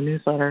that in the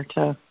newsletter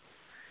to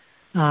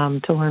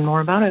learn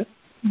more about it.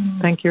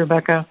 Thank you,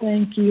 Rebecca.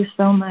 Thank you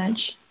so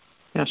much.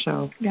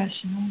 Gasho.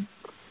 Gasho.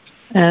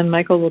 And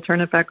Michael, we'll turn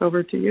it back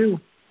over to you.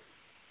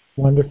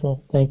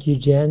 Wonderful. Thank you,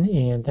 Jen,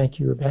 and thank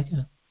you,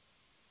 Rebecca.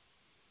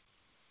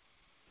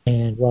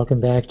 And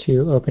welcome back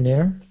to Open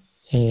Air.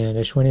 And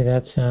Ashwini,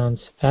 that sounds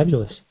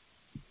fabulous.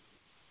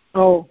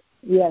 Oh,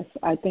 yes,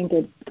 I think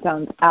it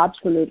sounds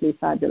absolutely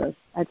fabulous.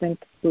 I think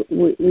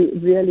we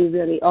really,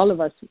 really, all of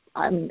us,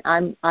 I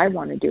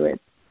want to do it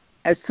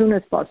as soon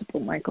as possible,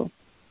 Michael.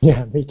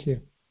 Yeah, me too.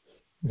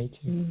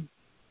 And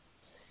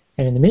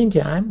in the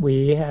meantime,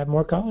 we have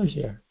more callers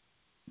here.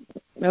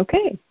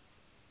 Okay.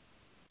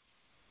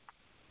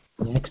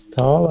 Next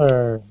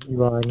caller,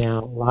 you are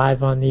now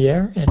live on the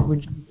air, and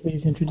would you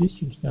please introduce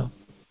yourself?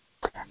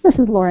 This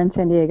is Laura in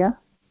San Diego.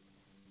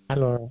 Hi,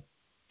 Laura.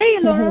 Hey,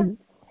 Laura.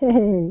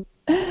 Hey.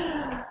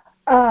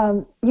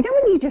 When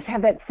you just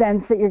have that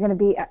sense that you're going to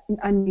be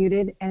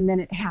unmuted, and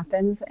then it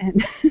happens,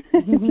 and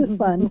it's just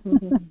fun.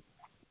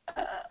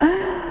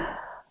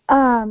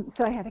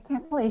 So I had a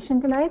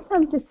cancellation tonight, so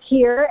I'm just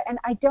here, and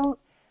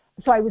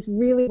so I was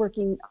really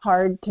working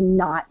hard to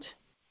not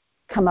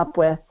come up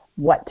with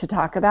what to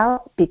talk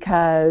about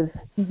because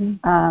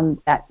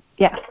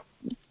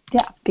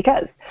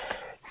because.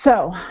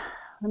 So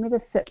let me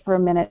just sit for a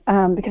minute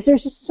because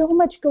there's just so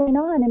much going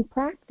on in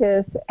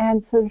practice,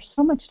 and so there's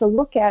so much to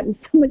look at and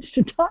so much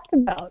to talk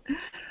about.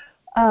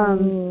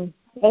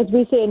 As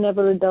we say,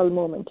 never a dull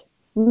moment.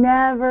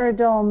 Never a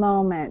dull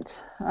moment.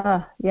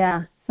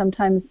 Yeah.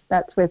 Sometimes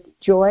that's with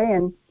joy,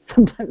 and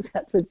sometimes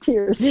that's with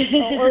tears.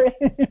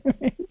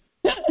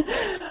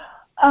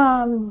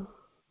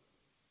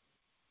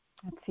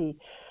 Let's see.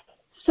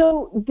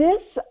 So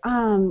this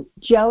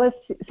jealous.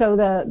 So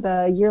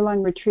the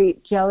year-long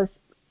retreat, jealous.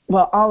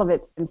 Well, all of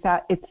it. In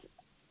fact, it's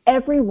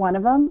every one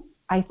of them.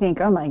 I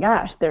think, oh my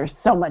gosh, there's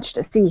so much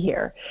to see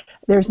here.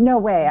 There's no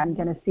way I'm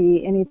going to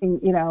see anything,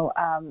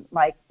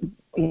 like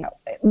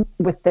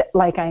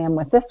I am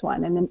with this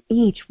one. And then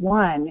each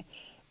one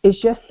is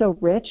just so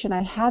rich. And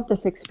I had this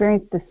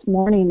experience this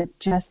morning of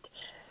just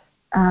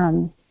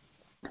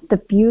the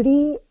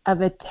beauty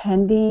of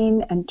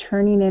attending and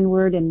turning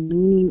inward and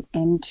leaning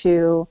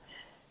into,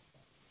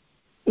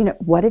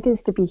 what it is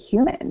to be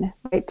human,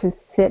 right? To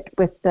sit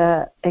with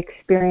the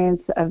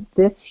experience of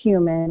this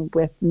human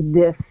with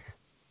this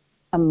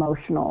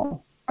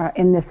emotional,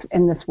 in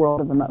this world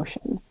of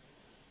emotion.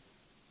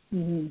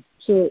 Mm-hmm.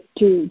 So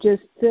to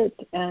just sit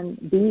and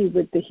be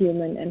with the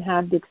human and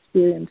have the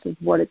experience of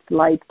what it's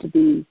like to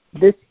be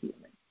this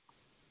human.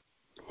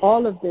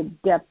 All of the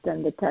depth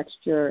and the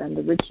texture and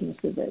the richness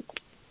of it.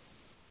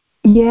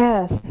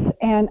 Yes,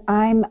 and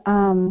I'm,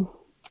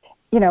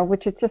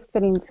 which is just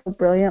fitting so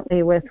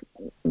brilliantly with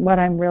what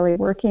I'm really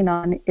working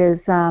on is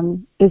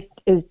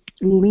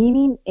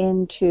leaning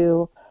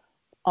into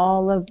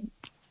all of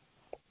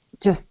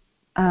just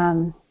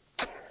the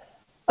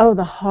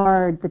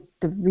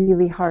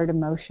really hard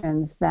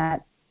emotions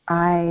that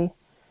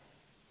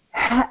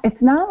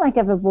it's not like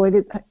I've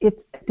avoided.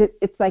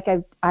 It's like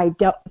I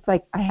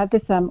have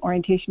this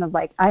orientation of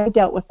like I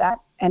dealt with that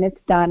and it's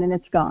done and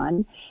it's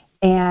gone,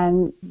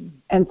 and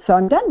so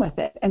I'm done with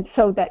it. And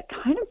so that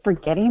kind of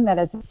forgetting that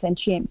as a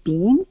sentient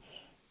being,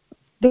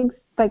 things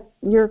like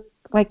you're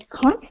like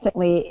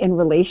constantly in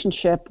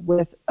relationship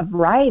with a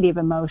variety of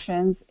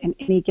emotions in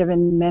any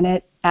given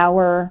minute,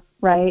 hour,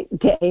 right,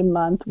 day,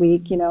 month,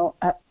 week,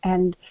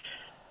 and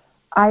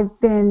I've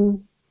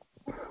been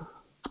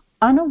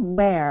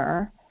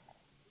unaware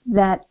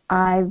that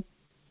I've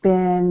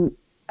been,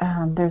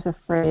 there's a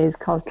phrase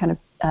called kind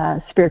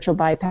of spiritual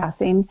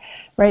bypassing,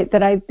 right,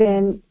 that I've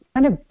been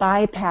kind of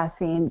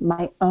bypassing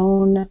my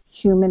own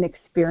human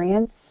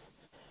experience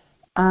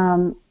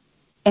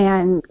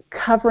and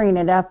covering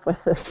it up with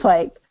this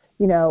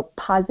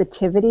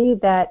positivity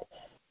that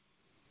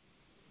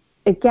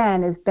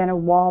again has been a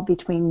wall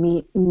between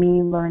me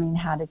learning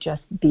how to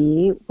just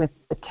be with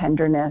the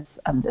tenderness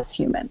of this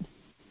human.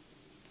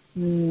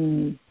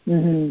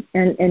 Mm-hmm.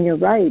 And you're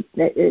right.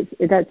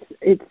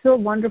 It's so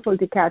wonderful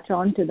to catch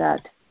on to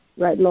that,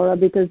 right, Laura?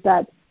 Because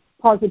that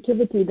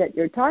positivity that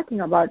you're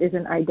talking about is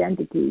an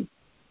identity.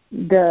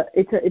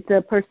 It's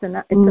a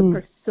persona,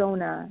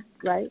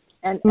 right?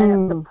 And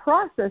the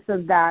process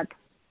of that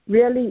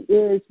really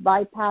is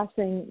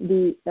bypassing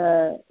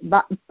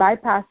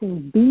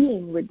bypassing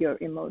being with your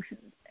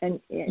emotions. And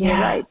you're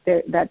right,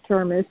 that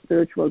term is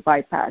spiritual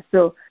bypass.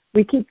 So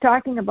we keep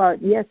talking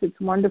about, yes, it's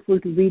wonderful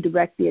to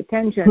redirect the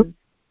attention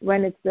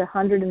when it's the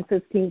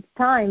 115th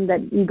time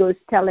that ego's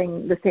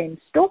telling the same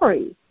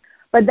story.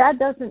 But that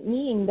doesn't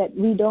mean that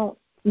we don't,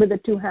 with a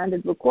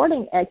two-handed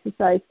recording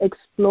exercise,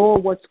 explore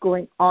what's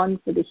going on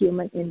for the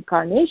human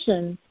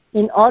incarnation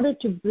in order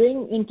to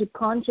bring into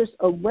conscious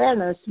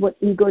awareness what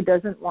ego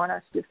doesn't want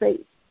us to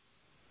face.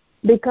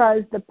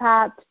 Because the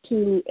path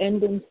to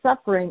ending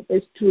suffering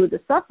is through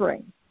the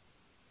suffering.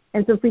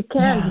 And so if we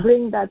can't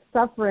bring that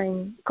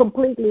suffering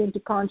completely into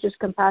conscious,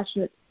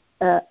 compassionate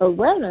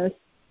awareness,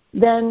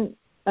 then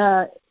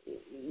we're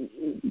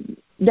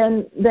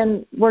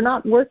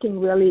not working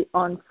really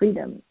on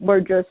freedom. We're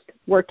just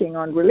working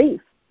on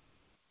relief.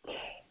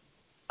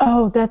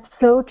 Oh, that's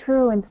so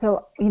true. And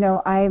so,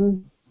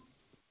 I'm,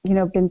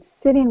 been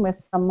sitting with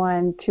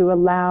someone to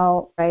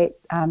allow,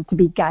 to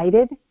be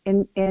guided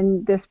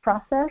in this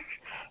process,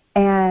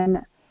 and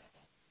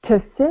to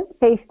sit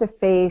face to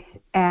face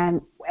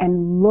and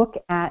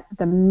look at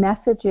the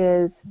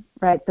messages,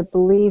 the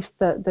beliefs,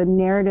 the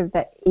narrative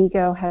that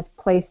ego has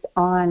placed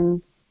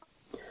on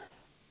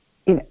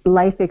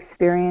life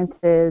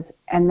experiences,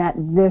 and that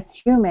this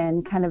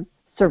human kind of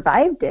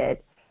survived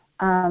it,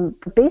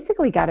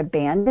 basically got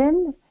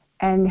abandoned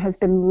and has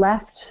been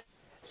left.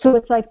 So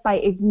it's like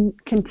by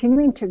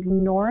continuing to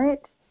ignore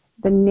it,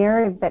 the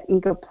narrative that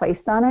ego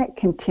placed on it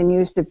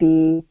continues to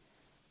be,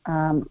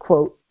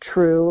 quote,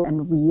 true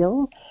and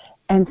real.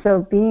 And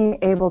so being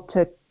able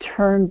to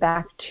turn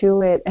back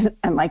to it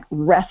and like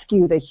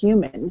rescue the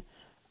human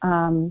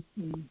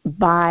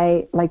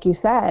by, like you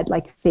said,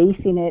 like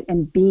facing it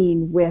and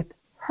being with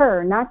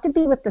her, not to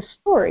be with the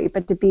story,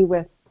 but to be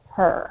with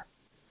her.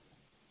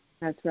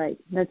 That's right.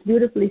 That's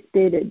beautifully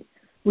stated.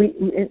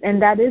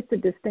 And that is the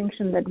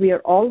distinction that we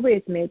are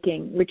always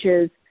making, which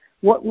is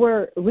what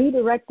we're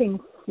redirecting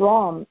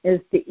from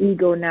is the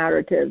ego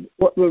narrative.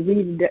 What we're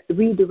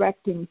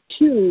redirecting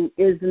to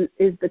is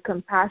the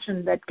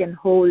compassion that can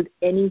hold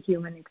any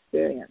human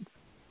experience,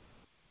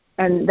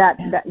 and that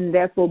and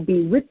therefore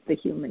be with the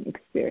human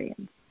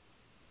experience.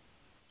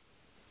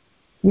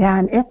 Yeah,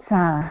 and it's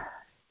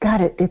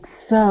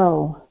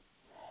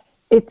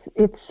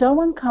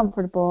so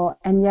uncomfortable,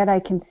 and yet I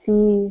can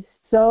see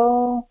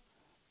so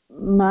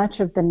much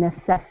of the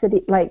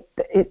necessity, like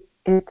it's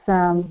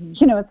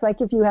it's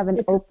like if you have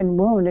an open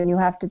wound and you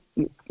have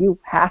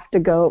to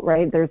go,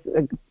 right, there's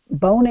a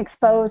bone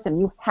exposed and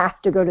you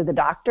have to go to the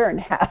doctor and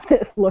have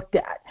this looked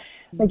at.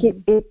 Like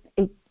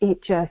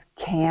it just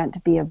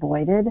can't be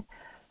avoided,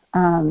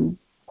 and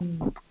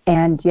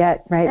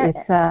yet, right,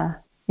 it's go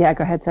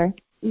ahead, sorry.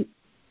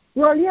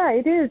 Well, yeah,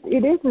 it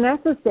is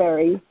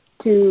necessary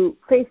to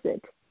face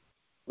it,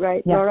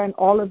 right? Yeah. And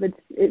all of its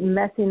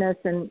messiness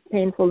and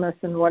painfulness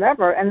and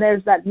whatever. And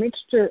there's that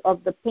mixture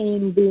of the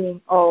pain being,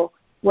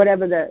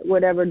 whatever the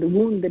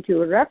wound that you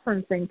were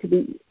referencing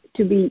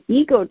to be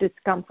ego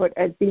discomfort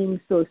as being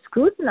so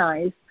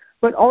scrutinized,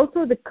 but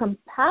also the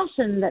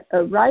compassion that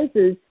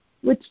arises,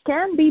 which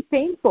can be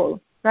painful,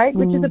 right?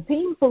 Which is a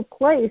painful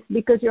place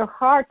because your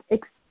heart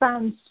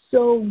expands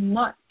so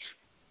much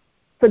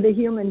for the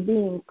human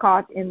being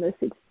caught in this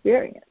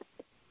experience.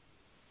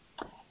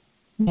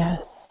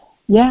 Yes.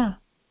 Yeah.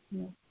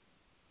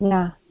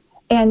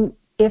 And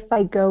if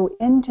I go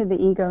into the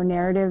ego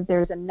narrative,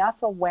 there's enough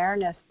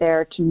awareness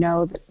there to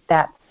know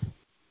that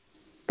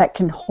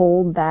can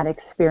hold that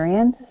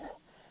experience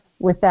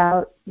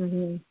without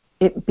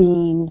it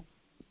being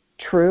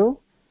true.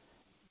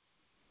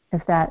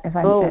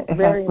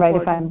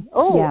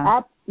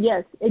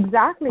 Yes,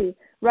 exactly.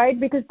 Right,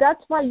 because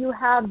that's why you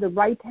have the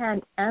right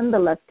hand and the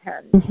left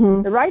hand.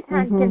 The right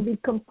hand can be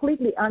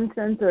completely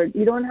uncensored.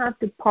 You don't have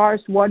to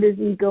parse what is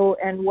ego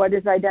and what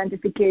is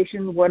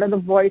identification, what are the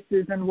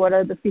voices and what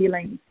are the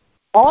feelings.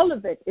 All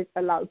of it is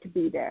allowed to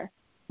be there.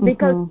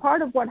 Because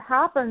part of what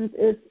happens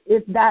is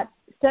if that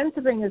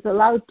censoring is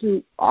allowed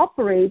to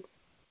operate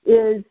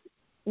is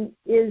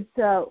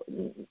the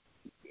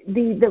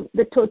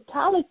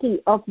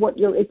totality of what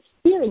you're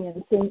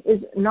experiencing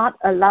is not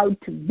allowed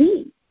to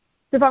be.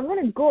 So if I'm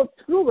going to go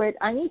through it,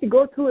 I need to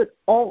go through it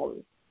all.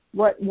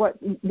 What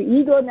the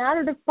ego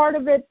narrative part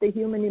of it, the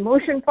human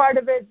emotion part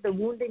of it, the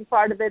wounding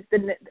part of it,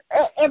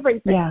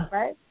 everything,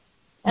 right?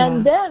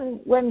 And then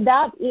when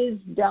that is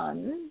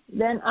done,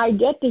 then I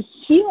get to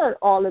hear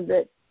all of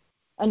it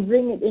and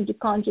bring it into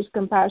conscious,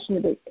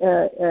 compassionate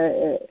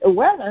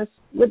awareness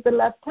with the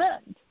left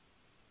hand.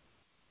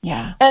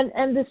 Yeah.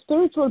 And the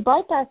spiritual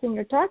bypassing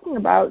you're talking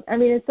about, I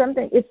mean,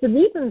 it's the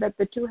reason that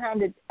the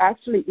two-handed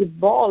actually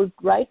evolved,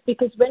 right?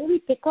 Because when we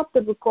pick up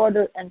the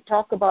recorder and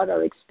talk about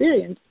our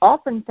experience,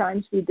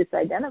 oftentimes we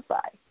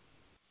disidentify.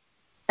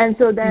 And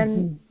so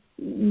then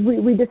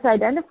we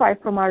disidentify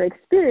from our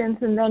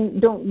experience and then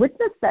don't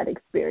witness that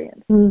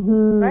experience,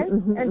 right?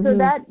 And so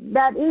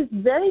that is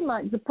very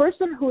much, the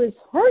person who is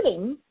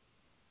hurting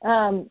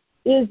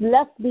is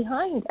left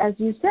behind, as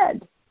you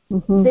said.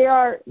 They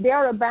are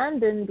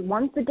abandoned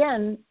once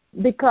again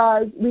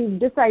because we've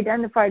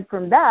disidentified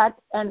from that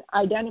and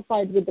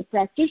identified with the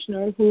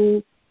practitioner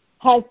who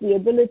has the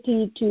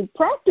ability to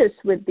practice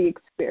with the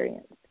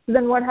experience. So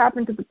then what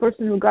happened to the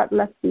person who got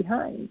left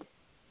behind?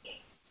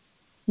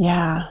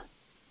 Yeah.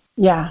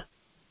 And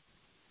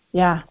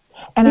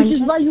which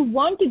is why you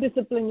want to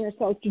discipline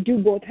yourself to do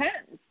both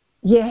hands.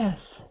 Yes.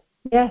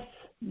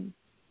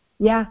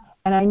 Yeah.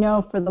 And I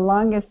know for the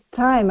longest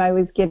time I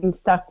was getting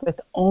stuck with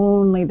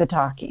only the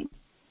talking,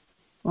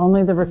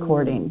 only the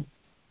recording.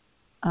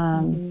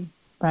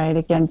 Right?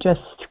 Again,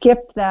 just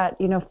skip that,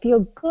 feel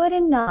good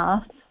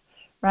enough,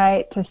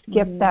 right, to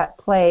skip that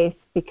place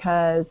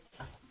because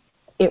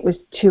it was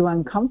too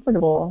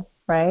uncomfortable,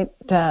 right,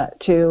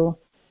 to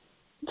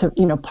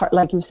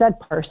like you said,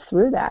 parse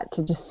through that,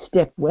 to just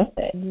stick with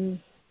it.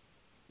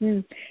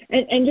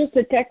 And just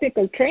a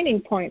technical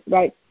training point,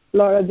 right,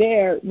 Laura,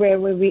 there, where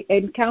we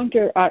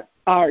encounter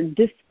our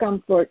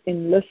discomfort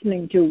in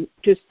listening to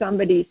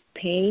somebody's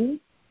pain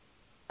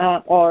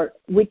or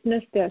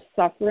witness their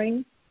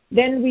suffering,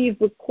 then we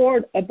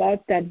record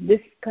about that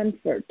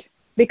discomfort,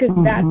 because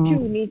that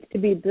too needs to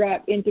be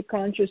brought into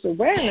conscious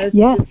awareness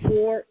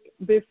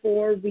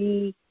before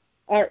we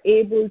are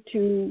able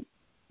to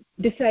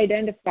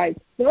disidentify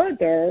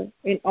further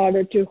in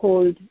order to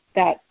hold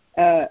that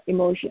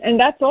emotion. And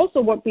that's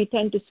also what we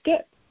tend to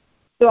skip.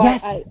 So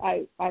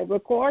I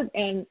record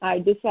and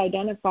I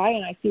disidentify,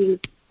 and I feel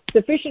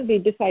sufficiently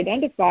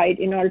disidentified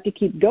in order to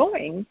keep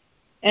going.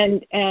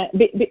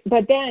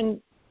 But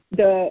then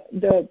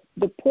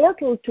the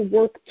portal to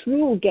work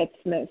through gets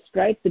missed,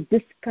 right? The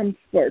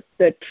discomfort,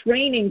 the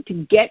training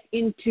to get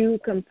into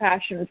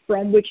compassion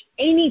from which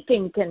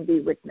anything can be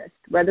witnessed,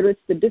 whether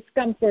it's the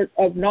discomfort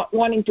of not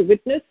wanting to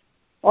witness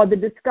or the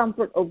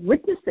discomfort of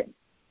witnessing.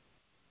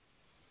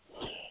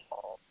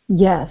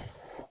 Yes.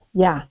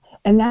 Yeah.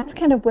 And that's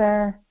kind of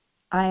where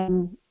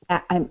I'm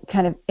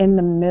kind of in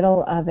the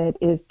middle of it,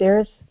 is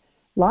there's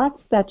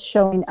lots that's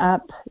showing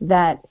up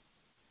that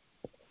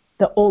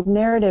the old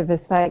narrative is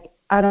like,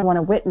 I don't want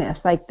to witness.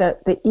 Like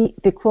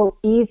the quote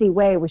easy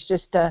way was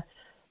just to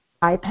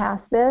bypass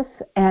this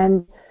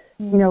and,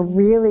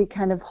 really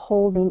kind of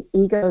holding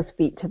ego's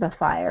feet to the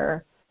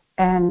fire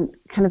and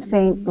kind of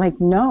saying like,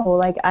 no,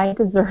 like I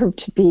deserve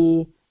to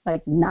be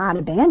like not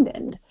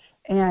abandoned.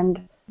 And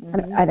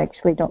I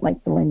actually don't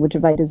like the language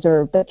of I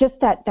deserve, but just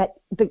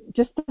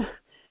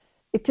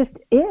it just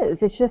is.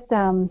 It's just,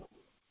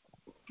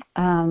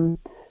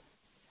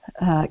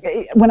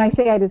 when I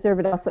say I deserve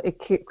it, also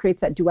it creates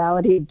that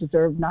duality of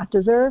deserve, not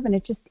deserve, and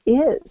it just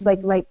is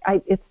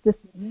it's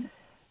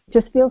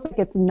just feels like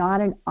it's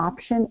not an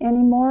option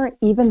anymore,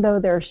 even though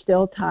there are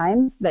still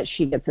times that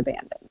she gets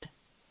abandoned.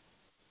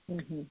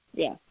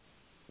 Yeah,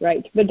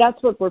 right. But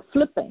that's what we're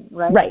flipping,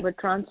 right? Right. We're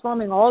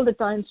transforming all the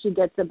times she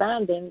gets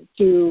abandoned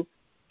to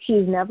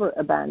she's never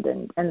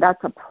abandoned, and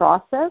that's a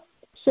process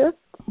shift,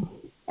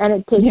 and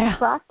it takes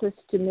practice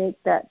to make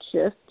that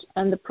shift,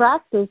 and the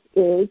practice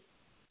is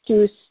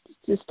to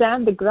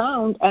stand the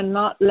ground and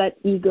not let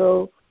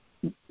ego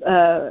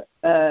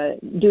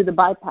do the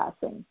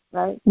bypassing,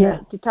 right? Yeah.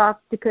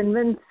 To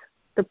convince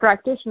the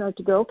practitioner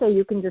to go, okay,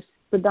 you can just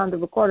put down the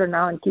recorder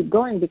now and keep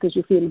going because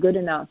you feel good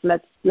enough.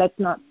 Let's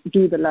not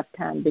do the left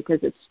hand because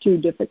it's too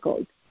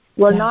difficult.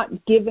 We're not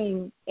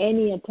giving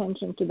any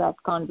attention to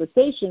that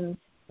conversation.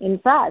 In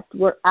fact,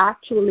 we're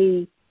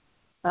actually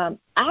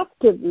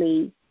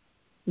actively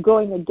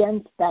going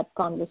against that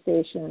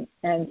conversation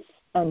and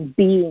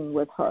being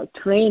with her,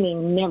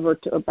 training never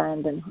to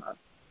abandon her.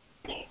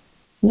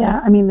 Yeah,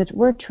 I mean, the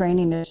word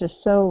training is just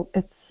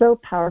it's so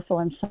powerful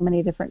in so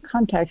many different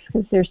contexts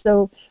because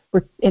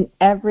we're in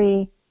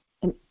every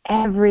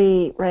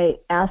right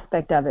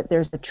aspect of it,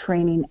 there's a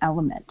training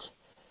element.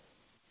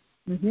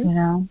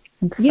 And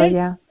so,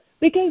 yes,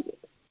 because,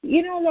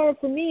 Laura,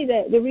 for me,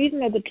 the reason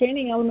that the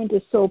training element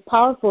is so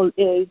powerful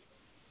is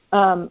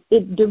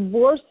it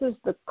divorces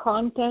the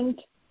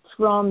content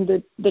from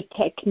the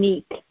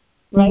technique,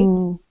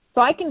 right?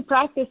 So I can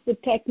practice the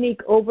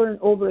technique over and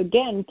over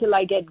again till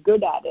I get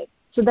good at it,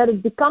 so that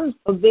it becomes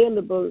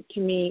available to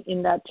me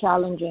in that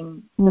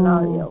challenging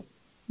scenario.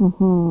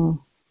 Because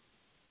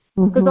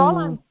all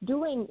I'm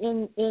doing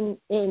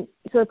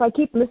so if I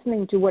keep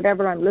listening to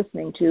whatever I'm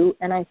listening to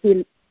and I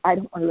feel I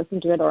don't want to listen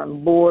to it or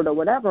I'm bored or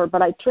whatever,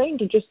 but I train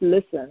to just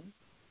listen,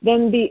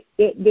 then the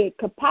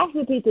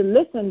capacity to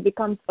listen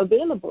becomes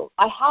available.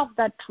 I have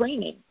that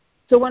training.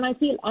 So when I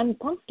feel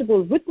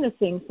uncomfortable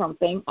witnessing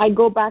something, I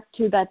go back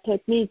to that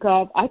technique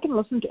of I can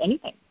listen to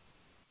anything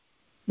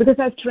because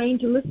I've trained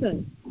to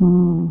listen.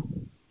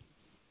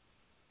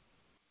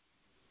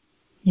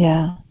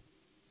 Yeah.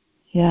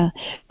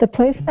 The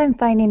place I'm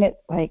finding it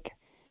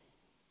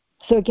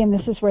so again,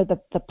 this is where the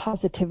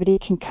positivity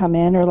can come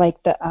in, or like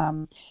but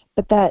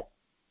that,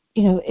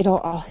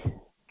 it'll,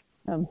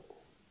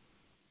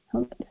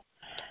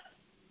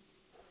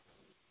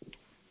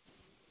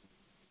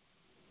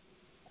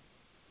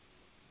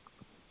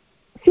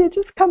 see, it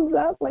just comes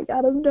up like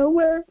out of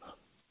nowhere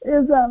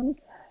is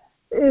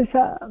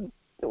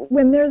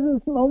when there's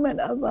this moment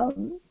of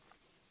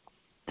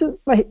just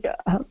like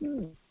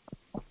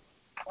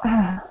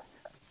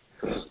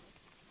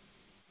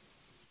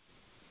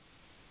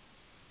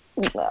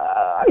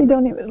I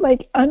don't even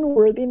like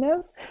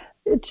unworthiness.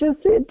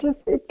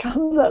 It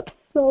comes up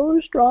so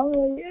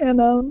strongly, and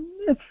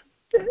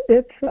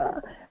it's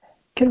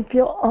can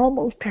feel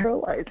almost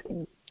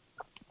paralyzing.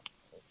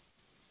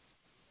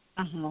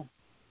 Uh-huh.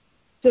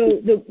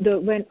 So the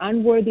when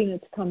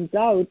unworthiness comes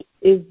out,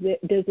 does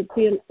it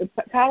feel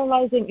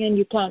paralyzing and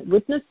you can't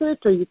witness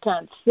it, or you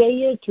can't say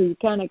it, or you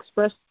can't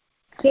express?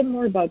 Say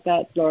more about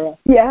that, Laura.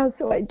 Yeah,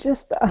 so I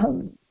just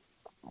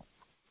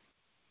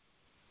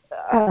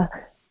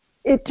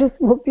it just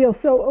will feel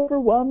so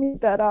overwhelming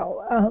that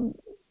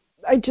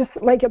I just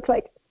like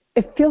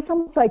it feels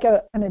almost like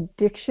an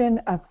addiction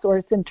of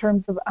sorts in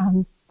terms of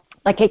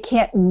like I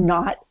can't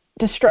not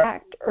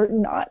distract or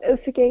not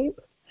escape.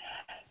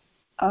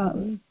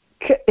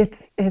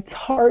 It's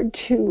hard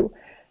to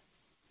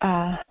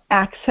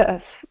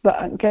access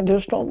the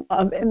unconditional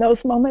love in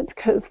those moments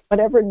because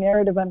whatever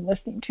narrative I'm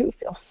listening to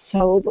feels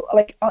so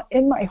like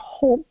in my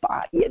whole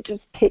body. It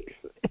just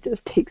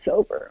takes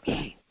over,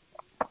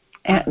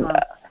 and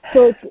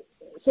so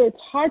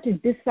it's hard to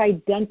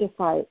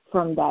disidentify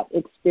from that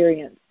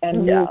experience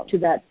and move to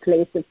that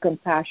place of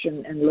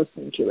compassion and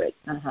listen to it.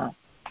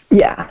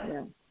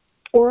 Yeah.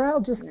 Or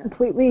I'll just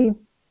completely,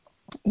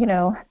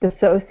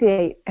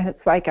 dissociate, and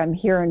it's like I'm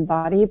here in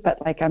body, but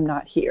like I'm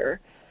not here.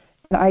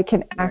 And I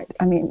can act,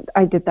 I mean,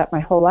 I did that my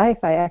whole life.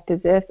 I act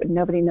as if, and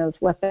nobody knows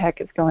what the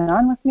heck is going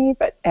on with me,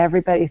 but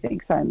everybody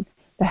thinks I'm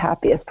the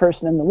happiest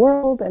person in the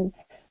world, and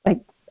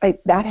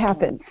that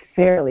happens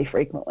fairly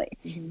frequently.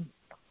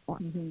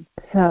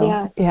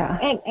 So,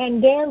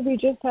 And there we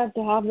just have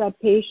to have that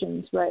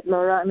patience, right,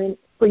 Laura? I mean,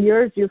 for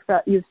years you've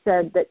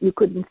said that you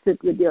couldn't be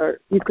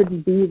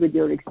with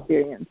your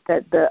experience,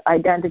 that the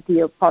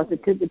identity of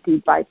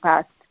positivity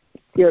bypassed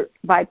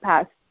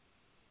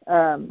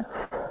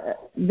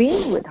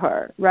being with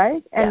her,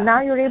 right? And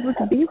now you're able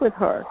to be with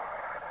her.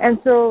 And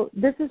so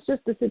this is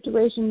just a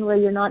situation where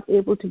you're not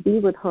able to be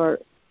with her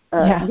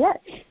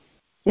yet.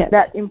 Yes.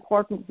 That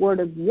important word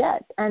of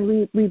yet.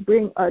 And we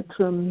bring a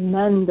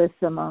tremendous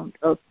amount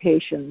of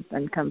patience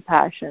and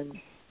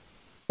compassion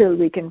till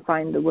we can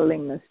find the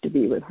willingness to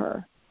be with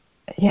her.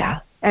 Yeah.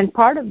 And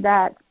part of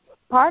that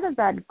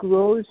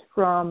grows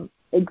from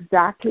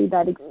exactly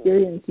that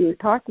experience you're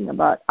talking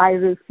about. I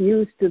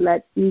refuse to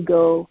let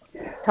ego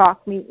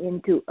talk me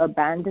into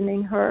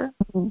abandoning her.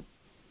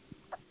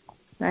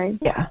 Right?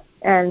 Yeah.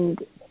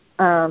 And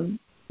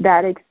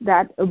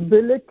that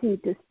ability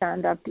to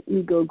stand up to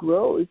ego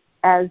grows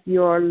as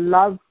your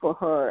love for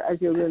her,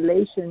 as your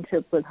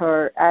relationship with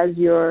her, as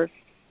your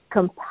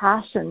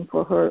compassion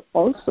for her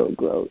also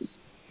grows.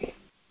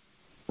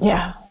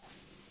 Yeah.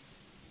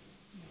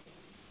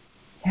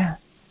 Yeah.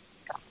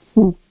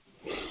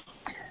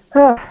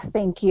 Oh,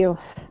 thank you.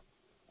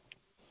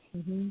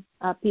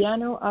 A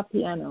piano. What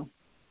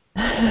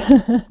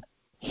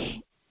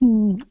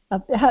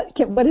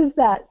is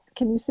that?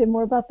 Can you say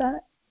more about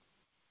that?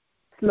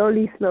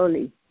 Slowly.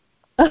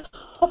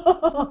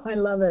 I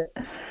love it.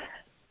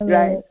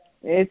 Right.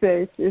 It's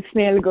a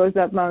snail goes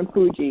up Mount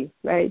Fuji,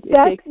 right?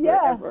 It takes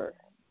forever.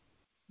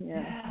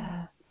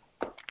 Yeah.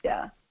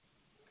 Yeah.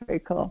 Very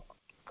cool.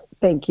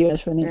 Thank you,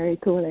 Ashwini. Very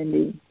cool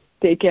indeed.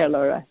 Take care,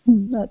 Laura.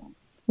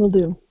 Will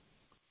do.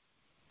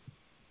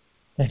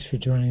 Thanks for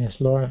joining us,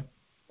 Laura.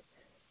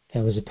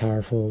 That was a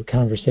powerful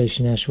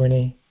conversation,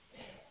 Ashwini.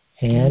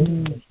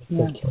 And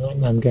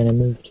time, I'm going to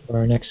move to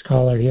our next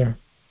caller here.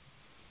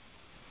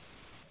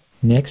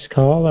 Next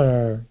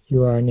caller,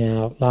 you are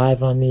now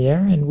live on the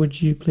air, and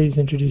would you please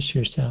introduce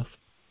yourself?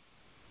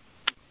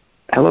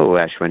 Hello,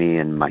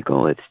 Ashwini and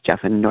Michael. It's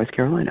Jeff in North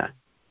Carolina.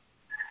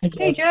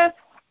 Hey, Jeff.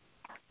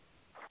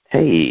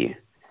 Hey.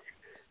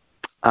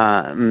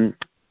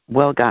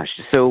 Well,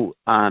 gosh. So,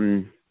 not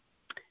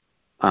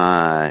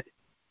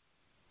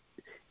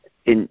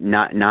in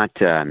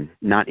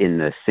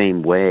the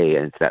same way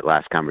as that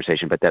last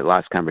conversation, but that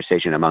last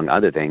conversation, among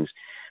other things,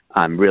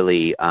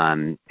 really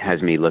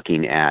has me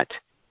looking at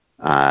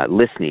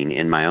listening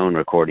in my own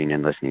recording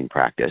and listening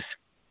practice.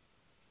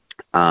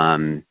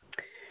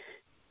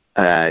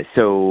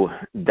 So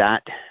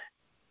that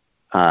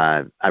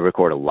I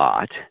record a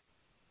lot,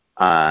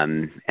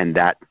 and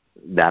that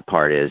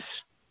part is,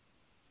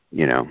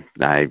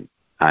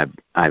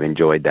 I've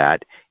enjoyed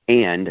that,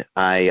 and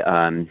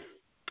the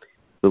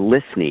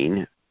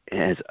listening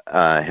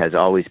has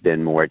always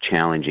been more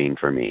challenging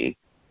for me,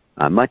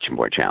 much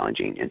more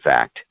challenging, in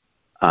fact,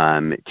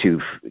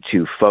 to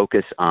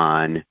focus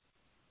on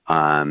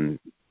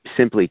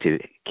simply to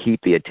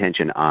keep the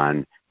attention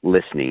on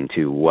listening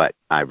to what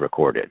I've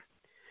recorded.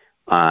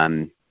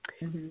 And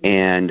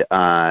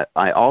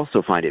I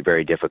also find it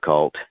very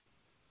difficult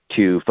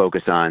to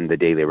focus on the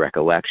daily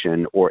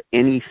recollection or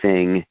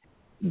anything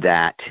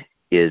that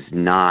is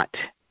not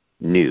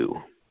new.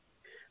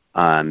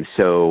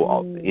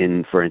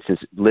 For instance,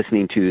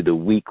 listening to the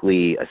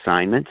weekly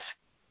assignments,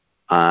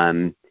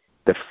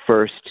 the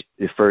first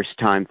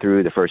time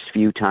through, the first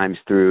few times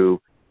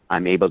through,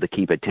 I'm able to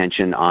keep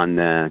attention on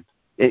the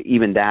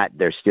even that,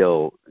 there's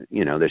still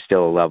a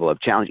level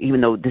of challenge,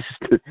 even though this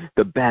is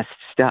the best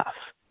stuff.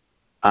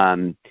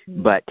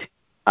 But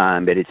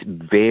it's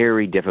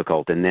very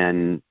difficult. And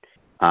then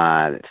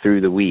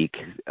through the week,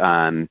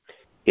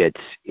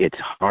 it's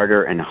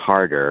harder and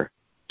harder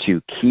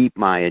to keep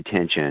my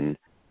attention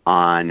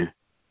on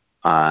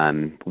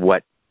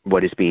what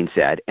is being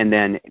said. And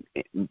then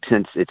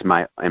since it's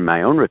in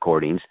my own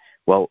recordings,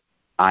 well,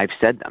 I've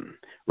said them,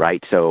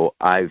 right? So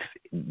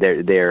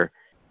they're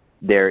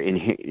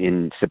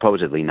in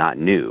supposedly not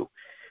new.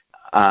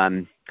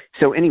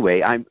 So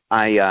anyway,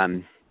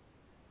 anyway,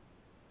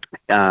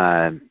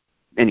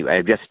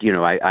 I just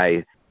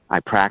I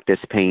practice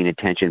paying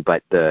attention,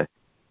 but the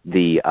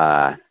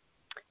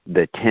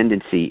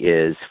tendency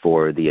is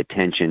for the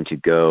attention to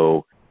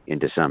go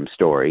into some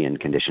story in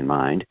conditioned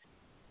mind,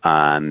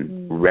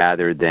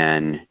 rather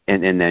than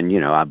and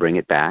then I'll bring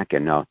it back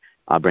and I'll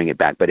bring it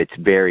back, but it's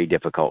very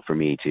difficult for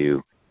me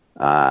to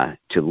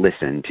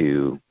listen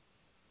to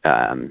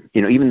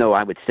even though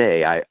I would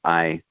say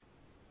I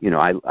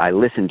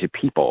listen to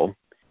people,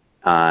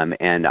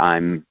 and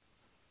I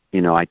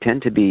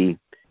tend to be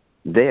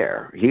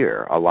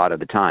here a lot of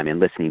the time and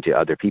listening to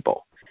other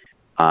people.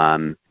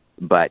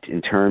 But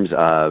in terms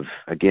of,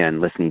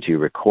 again, listening to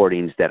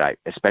recordings that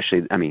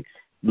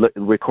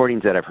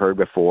recordings that I've heard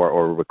before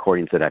or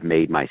recordings that I've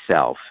made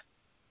myself,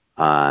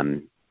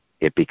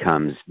 it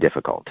becomes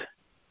difficult.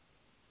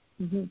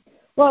 Mm-hmm.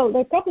 Well,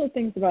 there are a couple of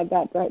things about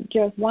that, right,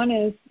 Jeff? One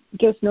is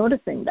just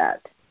noticing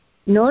that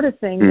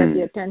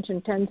the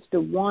attention tends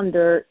to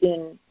wander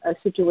in a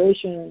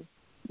situation,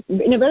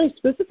 in a very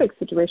specific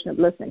situation of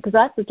listening. Because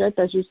I project,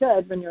 as you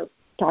said, when you're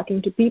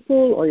talking to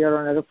people or you're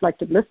on a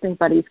reflective listening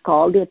buddy's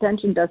call, the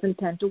attention doesn't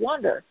tend to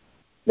wander.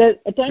 The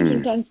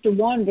attention tends to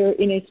wander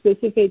in a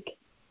specific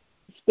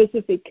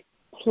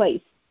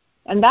place.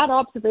 And that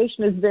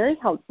observation is very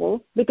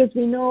helpful because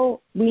we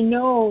know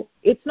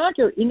it's not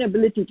your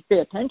inability to pay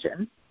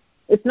attention.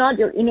 It's not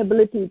your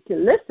inability to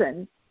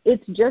listen.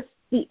 It's just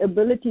the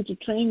ability to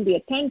train the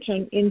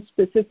attention in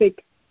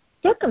specific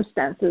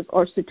circumstances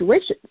or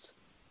situations.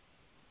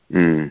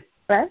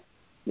 Right?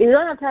 You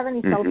don't have to have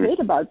any self-hate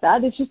about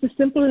that. It's just a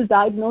simple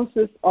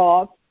diagnosis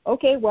of,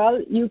 okay,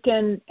 well,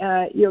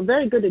 you're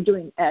very good at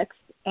doing X,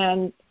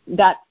 and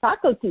that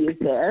faculty is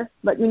there,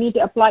 but you need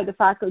to apply the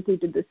faculty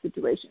to this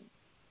situation.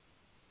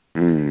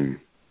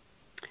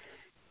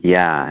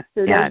 Yeah,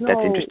 so that's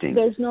interesting.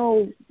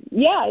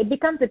 It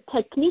becomes a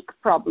technique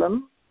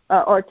problem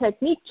or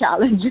technique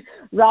challenge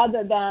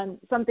rather than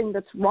something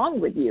that's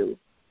wrong with you,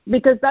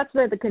 because that's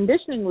where the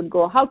conditioning would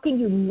go. How can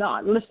you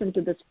not listen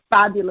to this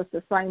fabulous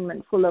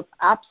assignment full of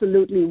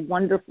absolutely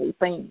wonderful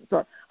things?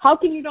 Or how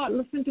can you not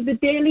listen to the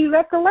daily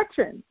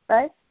recollection,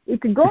 right? You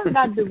could go in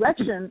that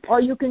direction, or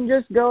you can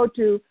just go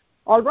to,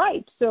 all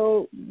right,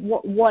 so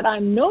what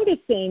I'm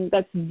noticing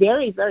that's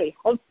very, very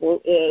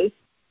helpful is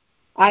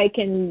I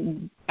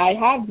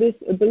have this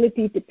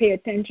ability to pay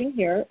attention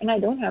here, and I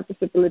don't have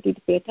this ability to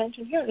pay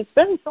attention here. It's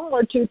very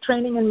similar to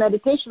training in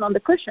meditation on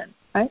the cushion,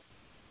 right?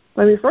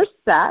 When we first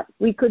sat,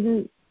 we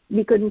couldn't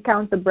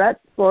count the breath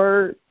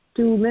for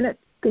 2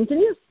 minutes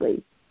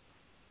continuously.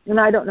 And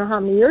I don't know how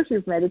many years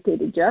you've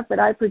meditated, Jeff, but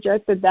I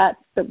projected that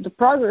the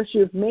progress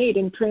you've made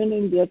in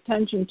training the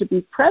attention to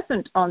be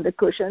present on the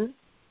cushion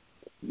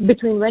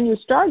between when you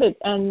started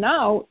and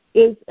now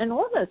is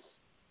enormous.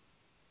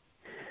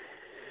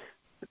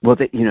 Well,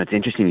 it's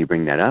interesting you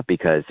bring that up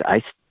because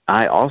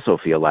I also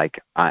feel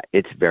like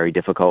it's very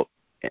difficult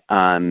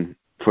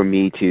for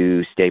me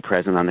to stay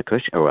present on the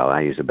cushion. Well,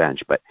 I use a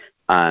bench, but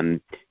and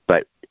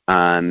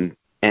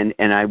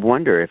I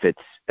wonder if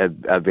it's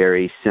a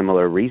very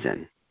similar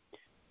reason,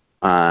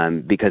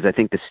 because I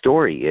think the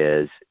story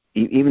is,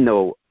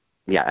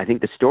 I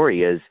think the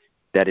story is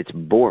that it's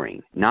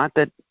boring. Not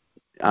that,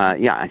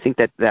 I think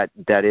that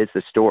is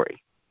the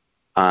story,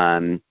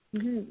 and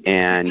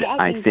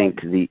I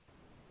think the.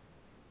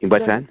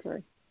 What's that?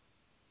 Sorry.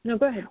 No,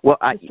 go ahead. Well,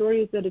 the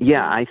story is that it's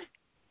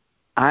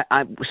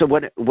so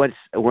what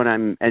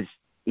I'm, as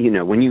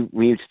when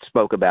you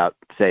spoke about,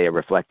 say, a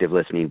reflective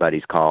listening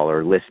buddy's call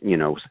or listening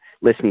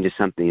to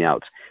something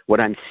else, what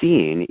I'm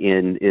seeing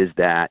is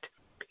that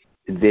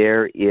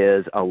there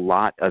is a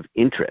lot of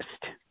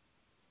interest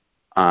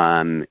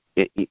in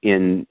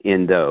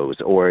those,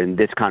 or in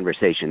this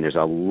conversation. There's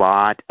a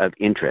lot of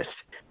interest,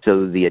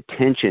 so the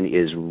attention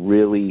is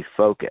really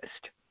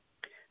focused.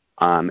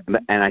 And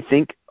I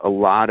think a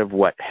lot of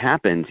what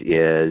happens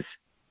is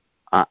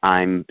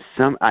I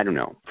don't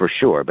know for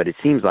sure, but it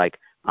seems like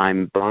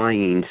I'm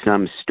buying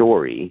some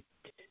story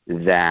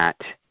that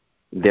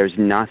there's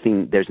not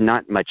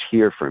much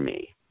here for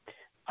me.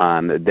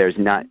 There's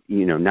not,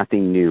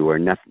 nothing new or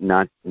not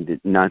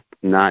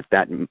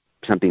that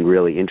something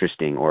really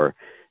interesting,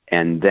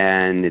 and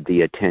then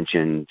the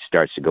attention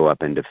starts to go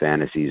up into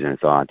fantasies and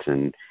thoughts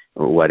and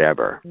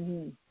whatever.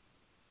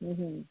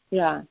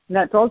 Yeah,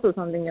 that's also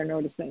something you're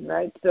noticing,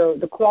 right? So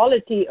the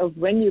quality of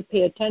when you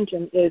pay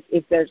attention is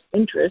if there's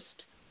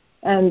interest,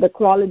 and the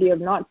quality of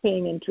not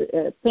paying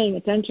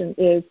attention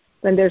is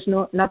when there's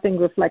nothing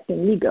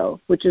reflecting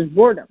ego, which is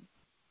boredom.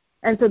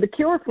 And so the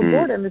cure for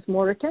boredom is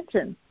more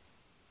attention.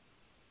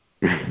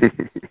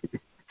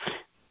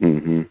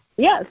 Mm-hmm.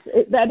 Yes,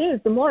 that is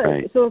the more.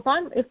 Right. So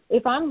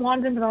if I'm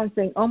wandering around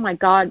saying, "Oh my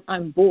God,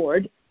 I'm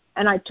bored,"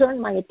 and I turn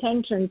my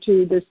attention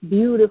to this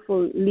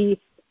beautiful leaf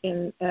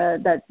in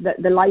that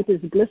the light is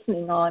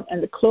glistening on,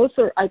 and the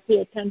closer I pay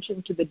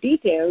attention to the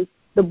details,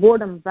 the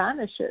boredom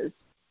vanishes,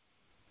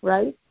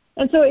 right?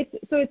 And so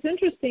it's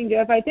interesting,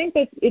 Jeff. I think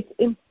that it's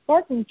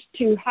important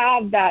to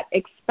have that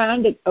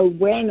expanded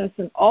awareness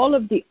and all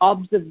of the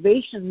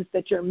observations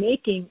that you're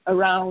making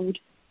around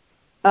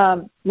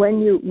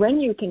when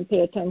you can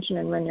pay attention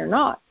and when you're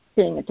not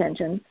paying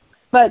attention.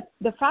 But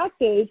the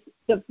fact is,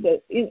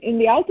 in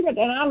the ultimate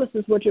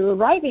analysis, what you're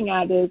arriving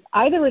at is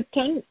either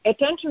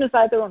attention is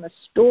either on a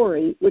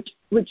story,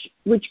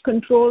 which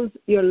controls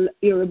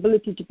your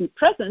ability to be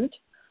present,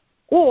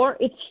 or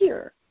it's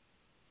here.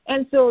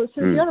 And so,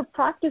 since you're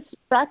a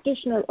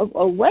practitioner of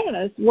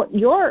awareness, what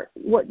you're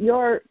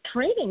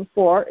training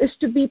for is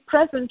to be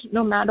present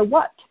no matter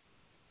what.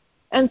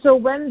 And so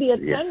when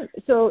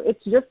so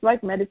it's just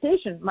like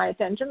meditation. My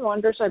attention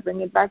wanders, I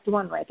bring it back to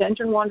one. My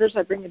attention wanders,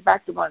 I bring it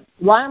back to one.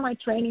 Why am I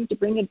training to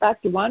bring it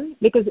back to one?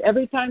 Because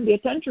every time the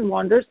attention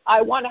wanders,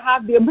 I want to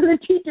have the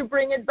ability to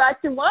bring it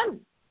back to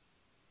one.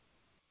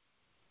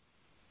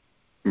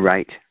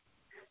 Right.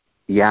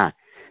 Yeah.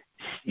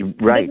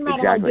 Right. It doesn't matter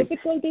exactly. how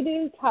difficult it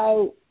is,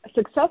 how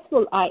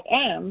successful I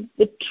am,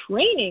 the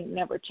training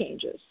never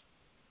changes.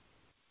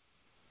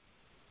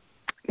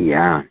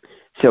 Yeah.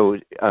 So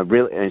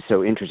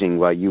so interesting.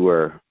 While you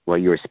were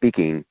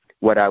speaking,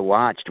 what I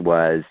watched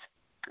was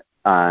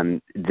I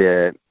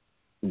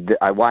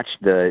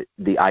watched the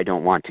I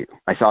don't want to.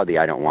 I saw the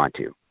I don't want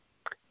to.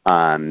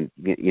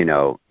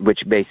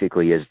 Which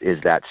basically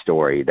is that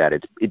story that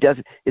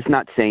it's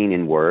not saying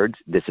in words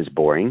this is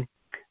boring.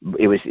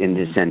 It was in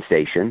the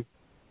sensation,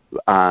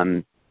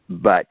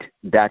 but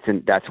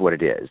that's what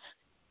it is.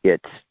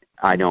 It's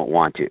I don't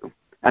want to.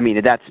 I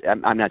mean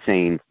I'm not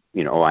saying.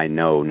 I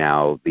know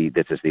now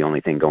this is the only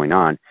thing going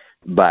on.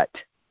 But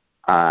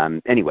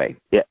anyway,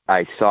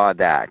 I saw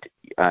that.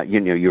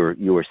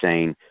 You were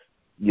saying,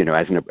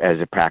 as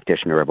a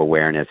practitioner of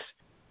awareness,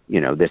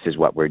 this is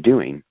what we're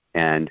doing,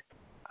 and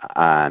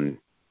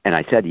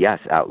I said yes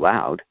out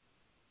loud.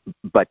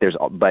 But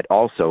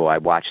also I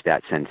watched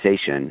that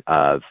sensation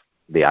of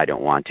the I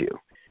don't want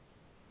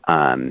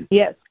to.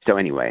 Yes. So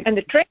anyway, and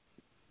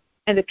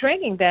the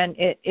training then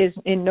is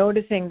in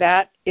noticing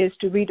that is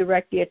to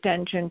redirect the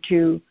attention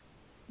to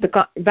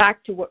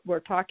back to what we're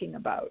talking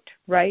about,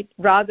 right?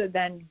 Rather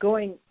than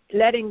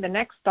letting the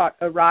next thought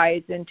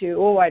arise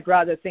into, I'd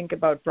rather think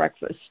about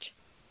breakfast.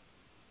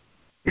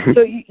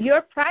 So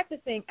you're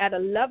practicing at a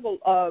level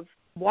of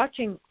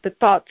watching the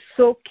thoughts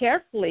so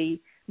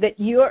carefully that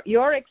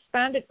your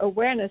expanded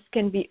awareness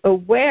can be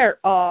aware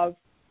of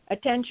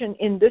attention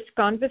in this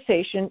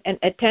conversation and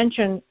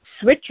attention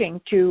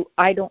switching to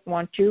I don't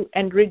want to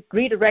and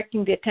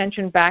redirecting the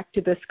attention back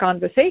to this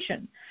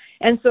conversation.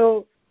 And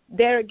so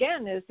there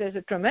again there's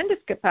a tremendous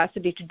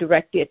capacity to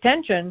direct the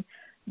attention.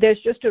 There's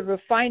just a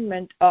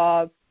refinement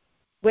of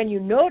when you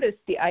notice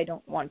the I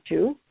don't want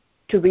to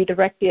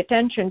redirect the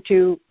attention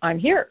to I'm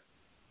here.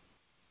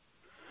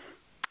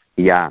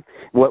 Yeah.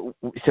 What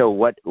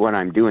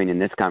I'm doing in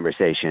this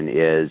conversation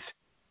is,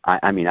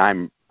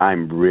 I'm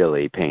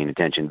really paying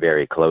attention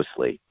very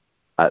closely,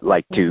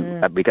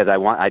 because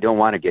I don't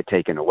want to get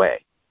taken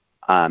away,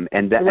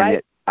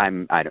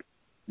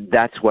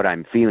 that's what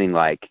I'm feeling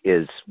like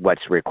is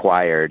what's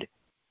required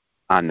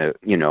on the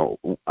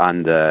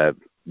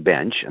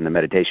bench, on the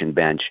meditation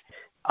bench,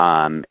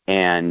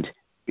 and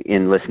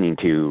in listening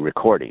to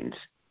recordings.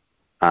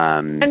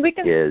 And we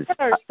can set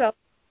ourselves,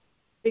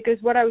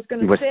 because what I was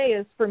going to say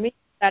is, for me,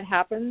 that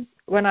happens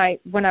when I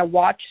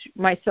watch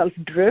myself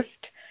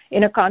drift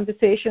in a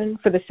conversation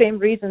for the same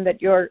reason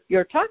that you're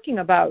talking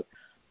about.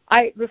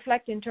 I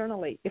reflect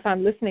internally if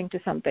I'm listening to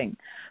something,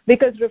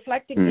 because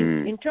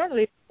reflecting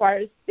internally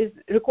requires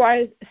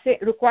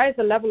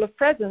a level of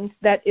presence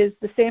that is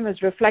the same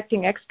as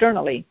reflecting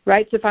externally,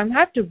 right? So if I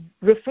have to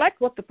reflect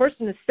what the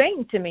person is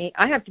saying to me,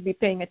 I have to be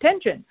paying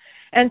attention.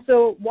 And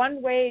so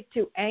one way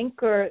to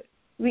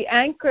we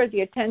anchor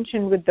the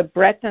attention with the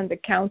breath and the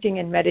counting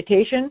in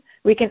meditation.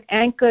 We can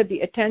anchor the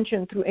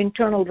attention through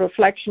internal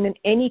reflection in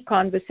any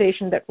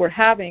conversation that we're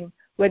having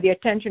where the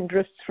attention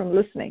drifts from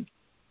listening.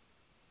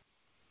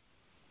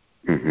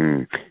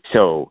 Mm-hmm.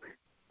 So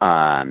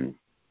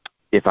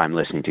if I'm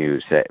listening to,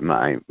 say,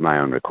 my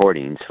own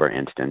recordings, for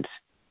instance,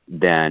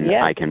 then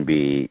I can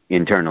be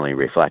internally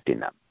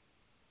reflecting them.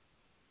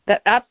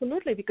 That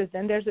absolutely, because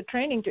then there's a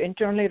training to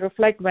internally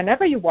reflect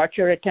whenever you watch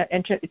your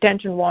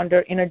attention wander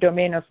in a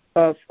domain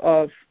of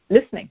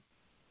listening.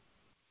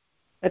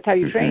 That's how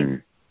you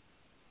train.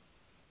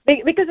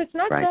 Because it's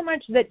not so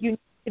much that you need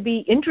to be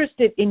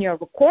interested in your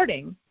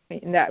recording,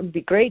 and that would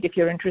be great if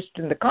you're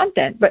interested in the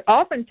content, but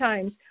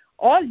oftentimes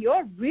all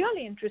you're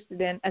really interested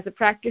in as a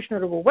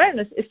practitioner of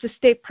awareness is to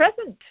stay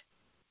present.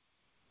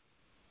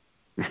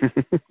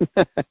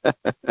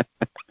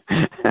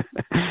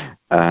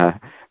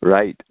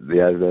 Right.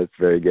 Yeah, That's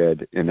very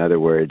good. In other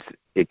words,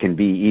 it can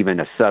be even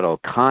a subtle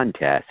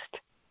contest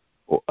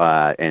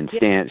and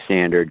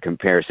standard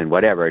comparison,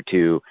 whatever,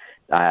 to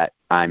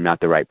I'm not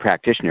the right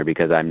practitioner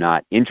because I'm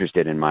not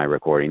interested in my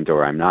recordings,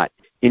 or I'm not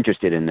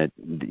interested in the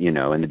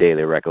in the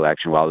daily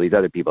recollection, while these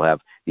other people have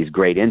these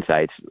great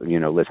insights,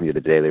 listening to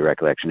the daily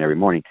recollection every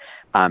morning.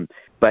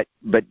 But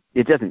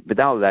it doesn't. But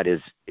all of that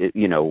is,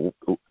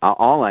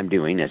 all I'm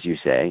doing, as you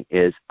say,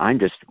 is I'm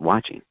just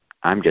watching.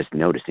 I'm just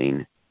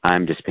noticing.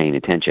 I'm just paying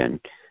attention.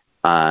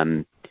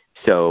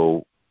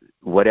 So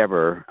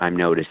whatever I'm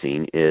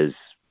noticing is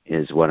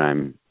what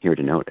I'm here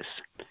to notice.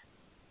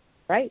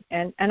 Right,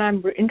 and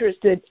I'm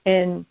interested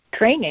in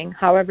training,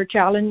 however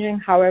challenging,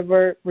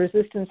 however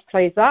resistance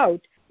plays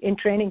out, in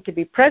training to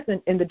be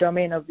present in the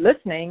domain of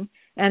listening.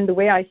 And the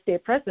way I stay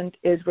present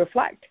is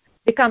reflect.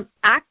 Become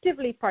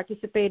actively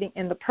participating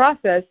in the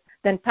process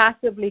than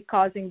passively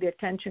causing the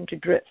attention to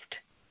drift.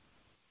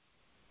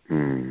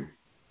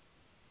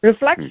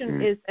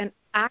 Reflection is an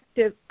act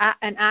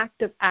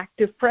of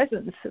active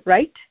presence,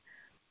 right?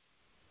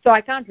 So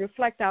I can't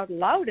reflect out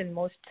loud in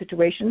most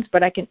situations,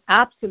 but I can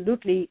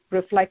absolutely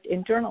reflect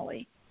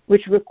internally,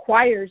 which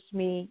requires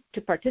me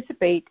to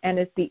participate and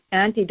is the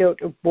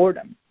antidote of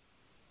boredom.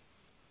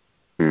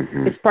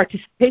 It's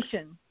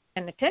participation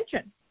and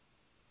attention.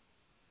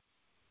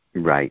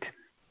 Right.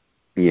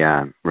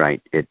 Yeah,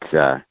 right.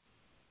 It's,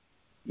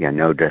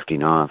 no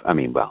drifting off. I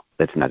mean, well,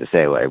 that's not to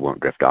say I won't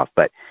drift off,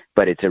 but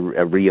it's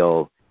a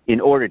real,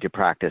 in order to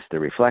practice the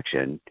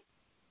reflection,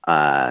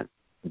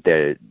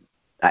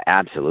 I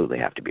absolutely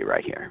have to be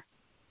right here.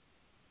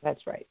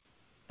 That's right.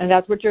 And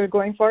that's what you're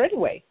going for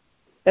anyway.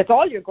 That's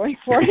all you're going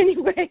for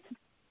anyway.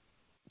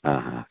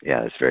 Yeah,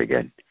 that's very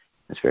good.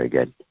 That's very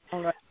good.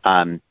 All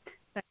right.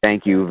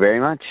 Thank you very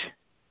much.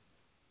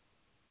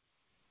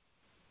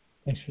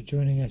 Thanks for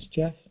joining us,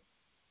 Jeff.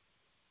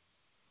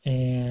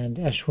 And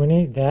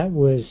Ashwini, that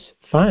was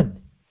fun.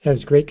 That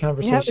was a great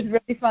conversation. Yeah, it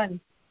was really fun.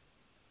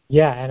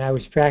 Yeah, and I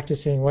was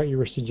practicing what you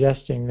were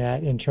suggesting,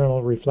 that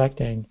internal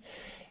reflecting,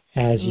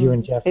 as you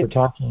and Jeff were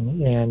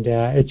talking, and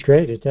it's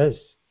great. It does.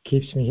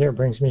 Keeps me here,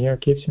 brings me here,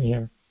 keeps me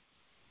here.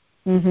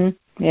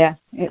 Yeah,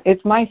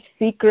 it's my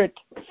secret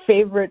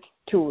favorite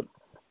tool.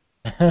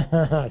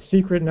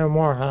 Secret no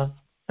more, huh?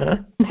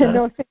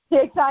 No,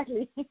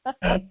 exactly.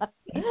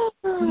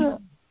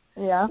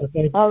 Yeah.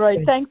 So all right.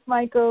 Thanks,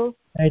 Michael.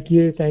 Thank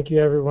you,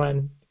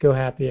 everyone. Go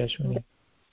happy, Ashwini.